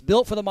 It's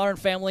built for the modern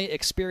family.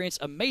 Experience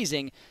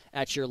amazing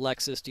at your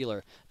Lexus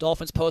dealer.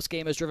 Dolphins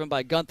postgame is driven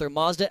by Gunther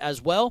Mazda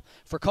as well.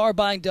 For car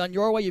buying done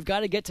your way, you've got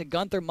to get to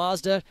Gunther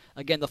Mazda.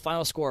 Again, the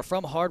final score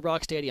from Hard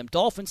Rock Stadium.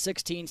 Dolphins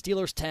 16,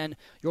 Steelers 10.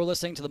 You're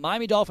listening to the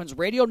Miami Dolphins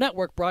Radio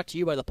Network, brought to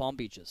you by the Palm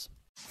Beaches.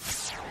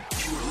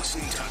 You're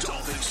listening to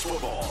Dolphins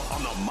football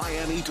on the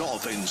Miami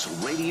Dolphins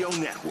Radio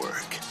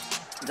Network.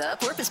 The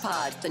Porpoise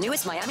Pod, the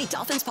newest Miami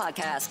Dolphins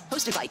podcast,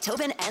 hosted by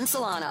Tobin and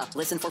Solana.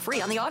 Listen for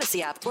free on the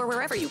Odyssey app or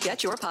wherever you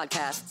get your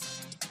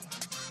podcasts.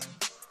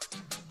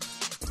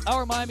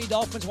 Our Miami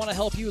Dolphins want to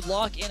help you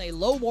lock in a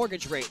low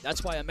mortgage rate.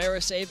 That's why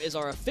AmeriSave is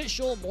our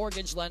official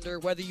mortgage lender.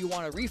 Whether you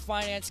want to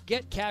refinance,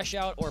 get cash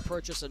out, or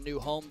purchase a new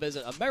home,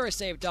 visit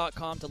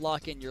AmeriSave.com to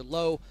lock in your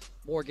low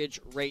mortgage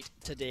rate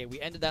today.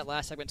 We ended that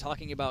last segment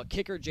talking about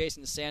kicker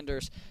Jason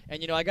Sanders.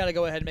 And, you know, I got to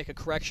go ahead and make a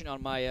correction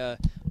on my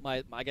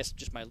I guess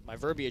just my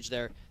verbiage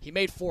there. He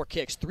made 4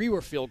 kicks. 3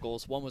 were field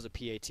goals. 1 was a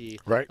PAT.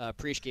 Right.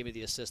 Preach gave me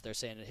the assist there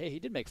saying, hey, he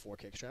did make 4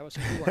 kicks, Travis.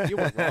 You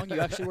weren't wrong.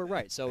 You actually were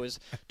right. So it was,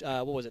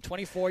 what was it,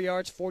 24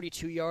 yards,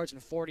 42 yards,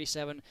 and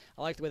 47.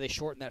 I like the way they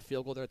shortened that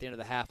field goal there at the end of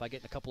the half by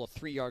getting a couple of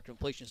 3-yard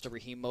completions to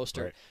Raheem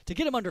Mostert to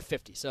get him under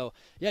 50. So,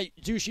 yeah,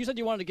 Juice, you said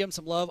you wanted to give him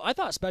some love. I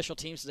thought special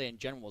teams today in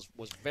general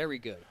was very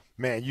good.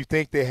 Man, you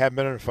think they have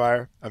been on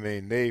fire? I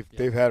mean,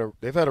 they've had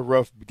a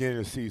rough beginning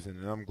of the season,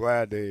 and I'm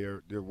glad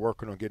they're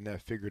working on getting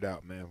that figured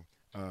out, man.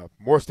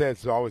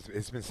 Morstad's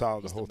it's been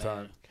solid the whole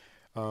time,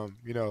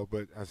 you know.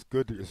 But it's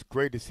good. It's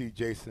great to see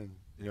Jason,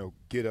 you know,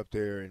 get up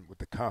there and with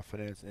the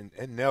confidence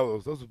and nail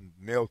those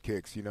nail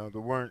kicks. You know,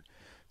 there weren't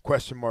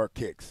question mark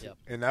kicks,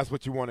 and that's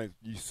what you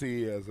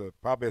see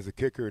probably as a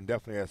kicker and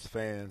definitely as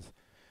fans.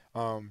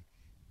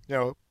 You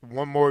know,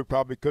 one more he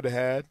probably could have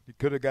had. You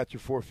could have got your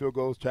 4 field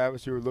goals,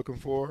 Travis, you were looking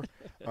for.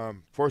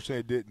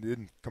 Fortunately, it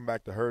didn't come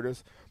back to hurt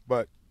us.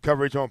 But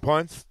coverage on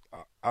punts,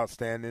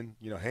 outstanding.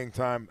 You know, hang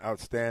time,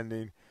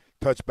 outstanding.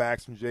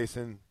 Touchbacks from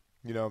Jason,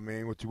 you know what I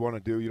mean, what you want to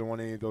do. You don't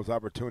want any of those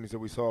opportunities that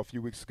we saw a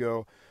few weeks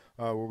ago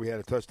where we had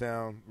a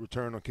touchdown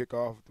return on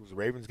kickoff. It was a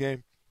Ravens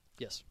game.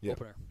 Yes, yep.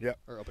 Opener. Yep.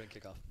 Or opening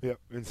kickoff. Yep.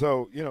 And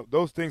so, you know,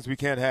 those things we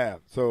can't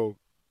have. So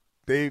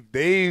they've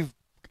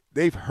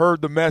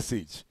heard the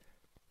message.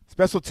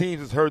 Special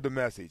teams has heard the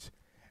message,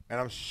 and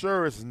I'm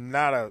sure it's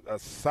not a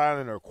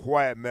silent or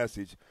quiet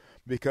message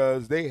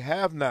because they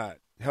have not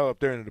held up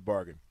their end of the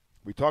bargain.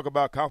 We talk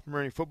about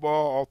complementary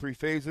football, all 3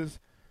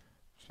 phases.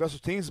 Special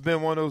teams has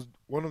been one of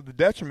the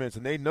detriments,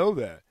 and they know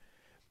that.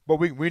 But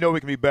we know we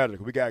can be better.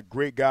 We got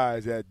great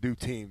guys that do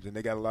teams, and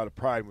they got a lot of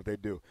pride in what they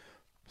do.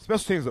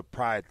 Special teams is a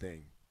pride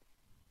thing.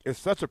 It's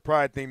such a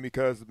pride thing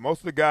because most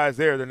of the guys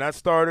there, they're not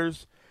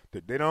starters.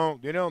 They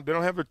don't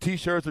have their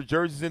T-shirts or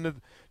jerseys in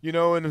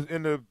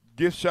the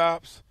gift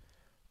shops.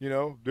 You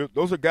know,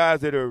 those are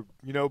guys that are,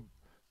 you know,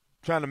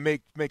 trying to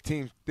make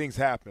things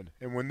happen.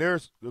 And when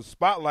there's the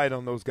spotlight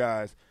on those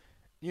guys,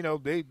 you know,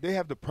 they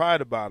have the pride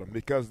about them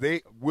because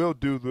they will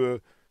do the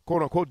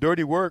quote unquote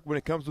dirty work when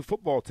it comes to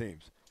football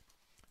teams.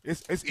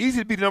 It's easy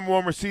to be the number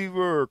 1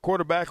 receiver or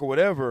quarterback or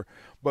whatever,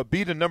 but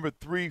be the number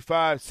 3,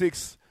 5,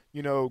 6,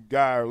 you know,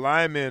 guy or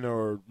lineman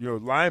or, you know,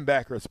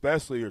 linebacker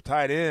especially or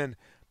tight end.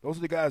 Those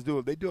are the guys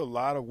they do a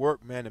lot of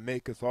work, man, to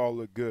make us all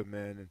look good,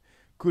 man. And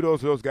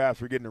kudos to those guys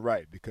for getting it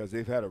right because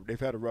they've had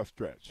a rough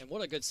stretch. And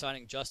what a good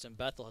signing Justin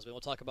Bethel has been.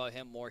 We'll talk about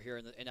him more here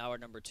in hour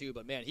number 2.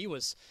 But man, he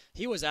was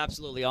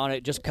absolutely on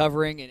it, just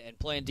covering and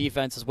playing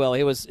defense as well.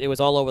 It was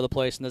all over the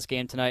place in this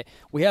game tonight.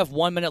 We have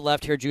 1 minute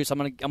left here, Juice. I'm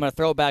gonna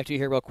throw it back to you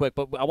here real quick.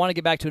 But I want to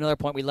get back to another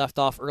point we left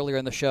off earlier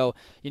in the show.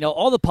 You know,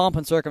 all the pomp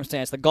and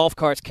circumstance, the golf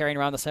carts carrying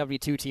around the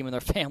 72 team and their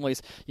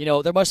families. You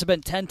know, there must have been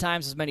 10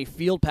 times as many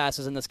field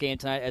passes in this game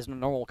tonight as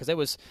normal because there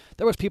was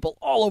people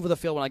all over the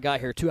field when I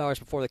got here 2 hours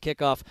before the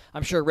kickoff.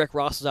 I'm sure Rick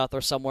Ross was out there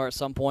somewhere at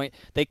some point.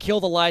 They kill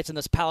the lights in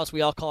this palace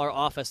we all call our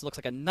office. It looks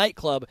like a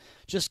nightclub,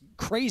 just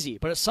crazy.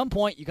 But at some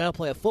point, you got to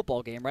play a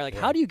football game, right? Like,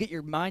 how do you get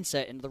your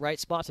mindset into the right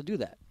spot to do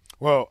that?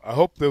 Well, I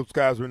hope those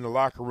guys were in the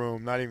locker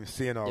room, not even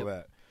seeing all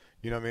that.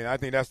 You know what I mean? I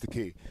think that's the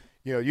key.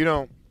 You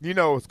know, you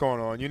know what's going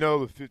on. You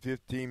know the 50th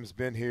team's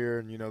been here,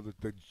 and you know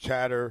the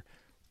chatter.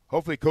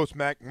 Hopefully, Coach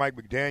Mike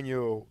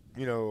McDaniel,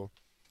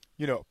 you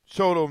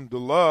show them the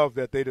love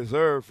that they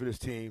deserve for this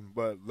team,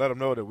 but let them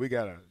know that we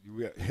got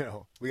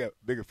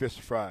bigger fish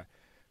to fry.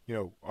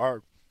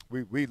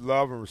 We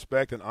love and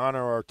respect and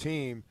honor our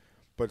team,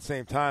 but at the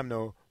same time,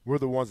 though, we're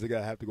the ones that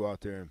have to go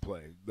out there and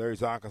play. Larry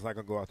Zonka's not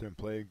going to go out there and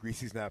play.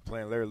 Greasy's not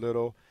playing. Larry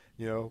Little,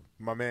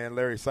 my man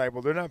Larry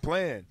Seibel, they're not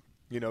playing,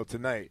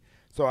 tonight.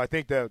 So I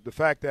think that the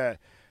fact that,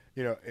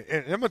 and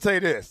I'm going to tell you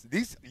this,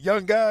 these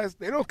young guys,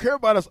 they don't care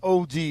about us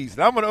OGs. And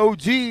I'm an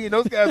OG, and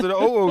those guys are the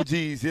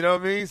OGs, you know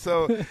what I mean?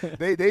 So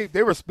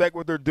they respect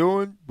what they're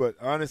doing, but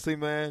honestly,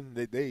 man,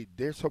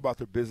 they're so about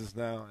their business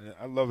now. And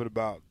I love it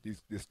about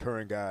these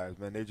current guys,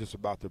 man. They're just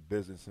about their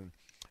business,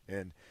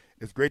 and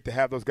it's great to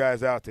have those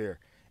guys out there.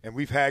 And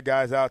we've had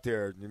guys out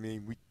there. I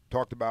mean, we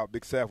talked about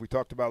Big Seth. We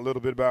talked about a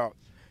little bit about,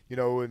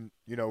 when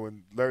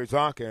Larry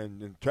Zonka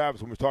and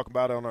Travis, when we were talking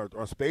about it on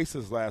our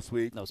Spaces last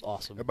week. That was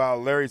awesome.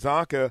 About Larry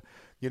Zonka,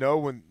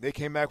 when they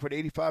came back for the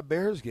 85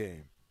 Bears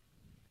game,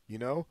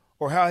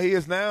 or how he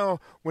is now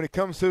when it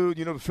comes to,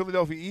 the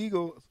Philadelphia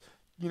Eagles,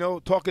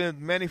 talking to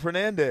Manny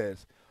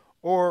Fernandez,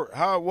 or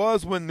how it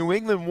was when New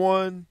England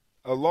won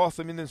a loss,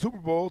 in the Super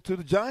Bowl to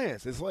the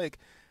Giants. It's like,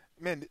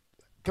 man,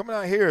 coming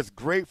out here is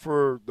great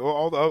for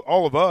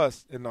all of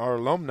us and our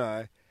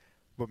alumni,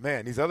 but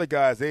man, these other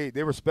guys, they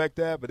respect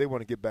that, but they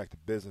want to get back to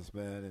business,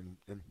 man,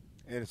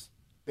 and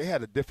they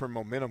had a different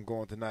momentum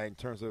going tonight in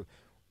terms of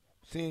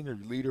seeing your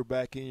leader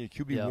back in, your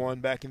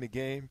QB1 back in the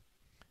game.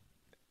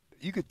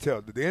 You could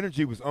tell that the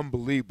energy was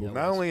unbelievable,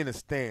 not only in the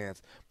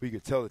stands, but you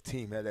could tell the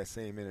team had that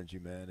same energy,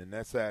 man, and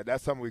that's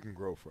something we can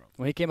grow from.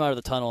 When he came out of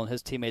the tunnel and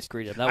his teammates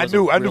greeted him, I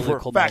knew for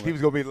a fact he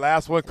was going to be the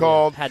last one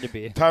called. Had to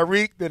be.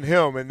 Tyreek, then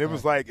him, and it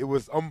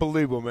was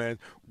unbelievable, man.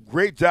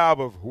 Great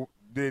job of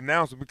the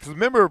announcement, because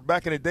remember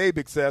back in the day,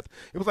 Big Seth,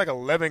 it was like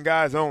 11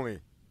 guys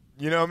only.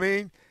 You know what I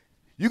mean?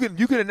 You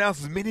can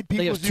announce as many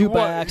people as you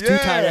want. 2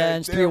 backs, 2 tight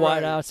ends, 3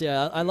 wideouts.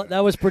 Yeah,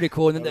 that was pretty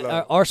cool. And then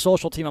our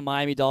social team of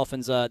Miami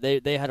Dolphins,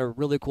 they had a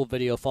really cool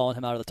video following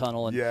him out of the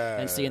tunnel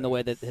and seeing the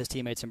way that his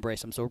teammates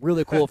embrace him. So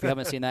really cool if you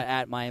haven't seen that,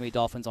 at Miami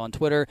Dolphins on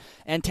Twitter.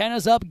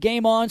 Antennas up,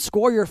 game on.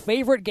 Score your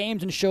favorite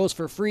games and shows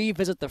for free.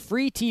 Visit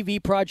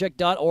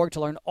thefreetvproject.org to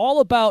learn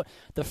all about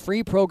the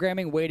free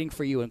programming waiting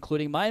for you,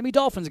 including Miami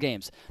Dolphins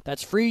games.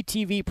 That's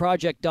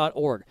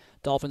freetvproject.org.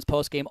 Dolphins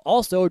postgame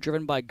also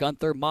driven by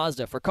Gunther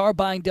Mazda. For car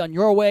buying done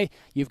your way,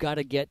 you've got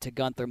to get to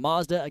Gunther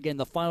Mazda. Again,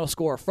 the final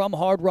score from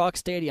Hard Rock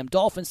Stadium,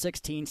 Dolphins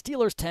 16,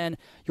 Steelers 10.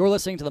 You're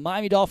listening to the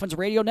Miami Dolphins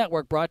Radio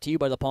Network, brought to you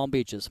by the Palm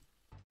Beaches.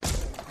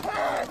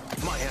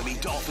 Miami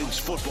Dolphins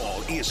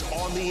football is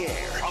on the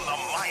air on the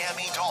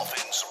Miami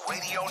Dolphins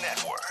Radio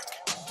Network.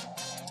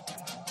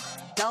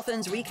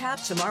 Dolphins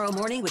recap tomorrow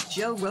morning with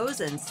Joe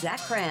Rose and Zach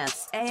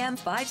Krantz. AM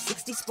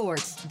 560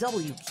 Sports,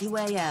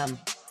 WQAM.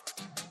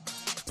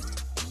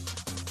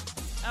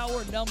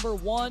 Hour number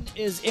 1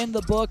 is in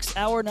the books.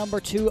 Hour number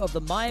 2 of the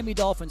Miami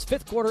Dolphins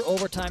 5th quarter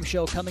overtime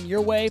show coming your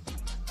way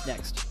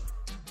next.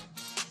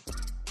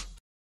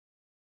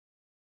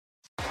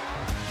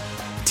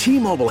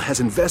 T-Mobile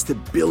has invested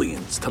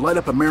billions to light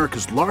up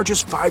America's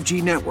largest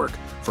 5G network,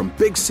 from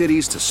big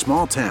cities to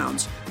small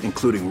towns,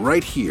 including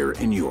right here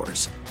in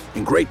yours.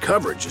 And great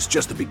coverage is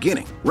just the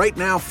beginning. Right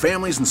now,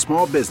 families and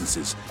small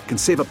businesses can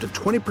save up to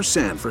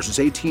 20% versus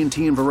AT&T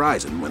and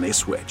Verizon when they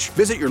switch.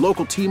 Visit your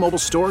local T-Mobile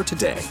store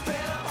today.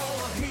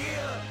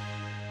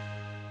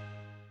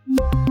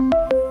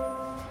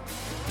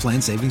 Plan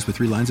savings with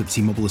 3 lines of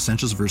T-Mobile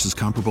Essentials versus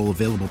comparable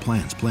available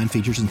plans. Plan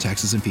features and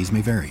taxes and fees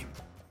may vary.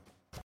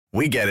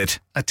 We get it.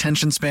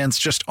 Attention spans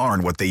just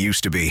aren't what they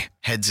used to be.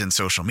 Heads in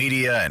social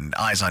media and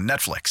eyes on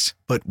Netflix.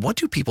 But what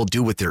do people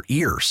do with their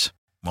ears?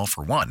 Well,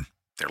 for one,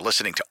 they're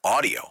listening to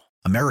audio.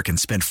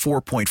 Americans spend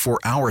 4.4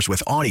 hours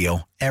with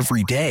audio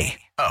every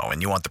day. Oh,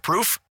 and you want the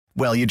proof?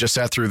 Well, you just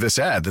sat through this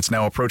ad that's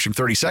now approaching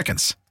 30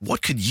 seconds.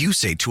 What could you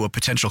say to a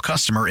potential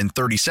customer in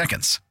 30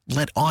 seconds?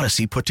 Let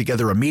Odyssey put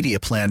together a media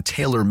plan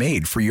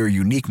tailor-made for your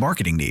unique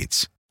marketing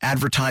needs.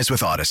 Advertise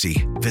with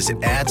Odyssey.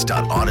 Visit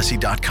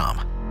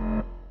ads.odyssey.com.